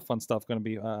 A lot of fun stuff going to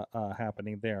be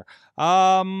happening there.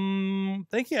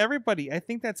 Thank you everybody. I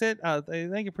think that's it.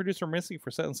 Thank you producer Missy for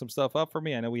setting some stuff up for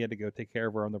me. I know we had to go take care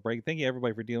of her on the break. Thank you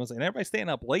everybody for dealing with it, and everybody staying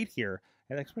up late here,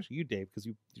 and especially you, Dave, because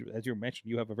you, as you mentioned,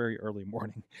 you have a very early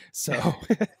morning, so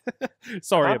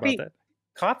sorry about that.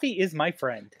 Coffee is my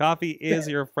friend. Coffee is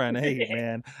your friend. Hey,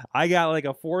 man. I got like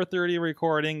a 4:30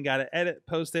 recording, got to edit,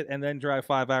 post it, and then drive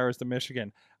 5 hours to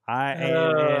Michigan.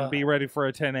 And be ready for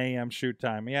a 10 a.m. shoot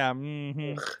time. Yeah.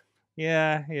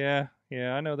 Yeah,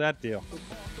 I know that deal.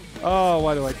 Oh,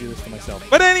 why do I do this to myself?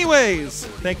 But anyways,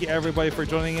 thank you everybody for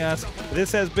joining us.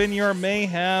 This has been your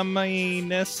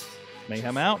Mayhem-ness.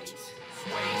 Mayhem out.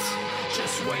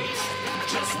 Just wait. Wait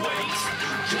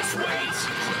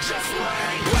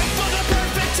for the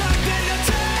perfect time, then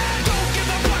attack. Don't give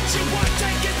up what you want,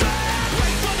 take it back.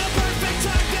 Wait for the perfect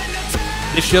time, then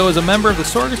attack. This show is a member of the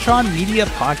Sorgatron Media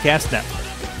Podcast Network.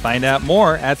 Find out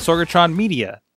more at sorgatronmedia.com.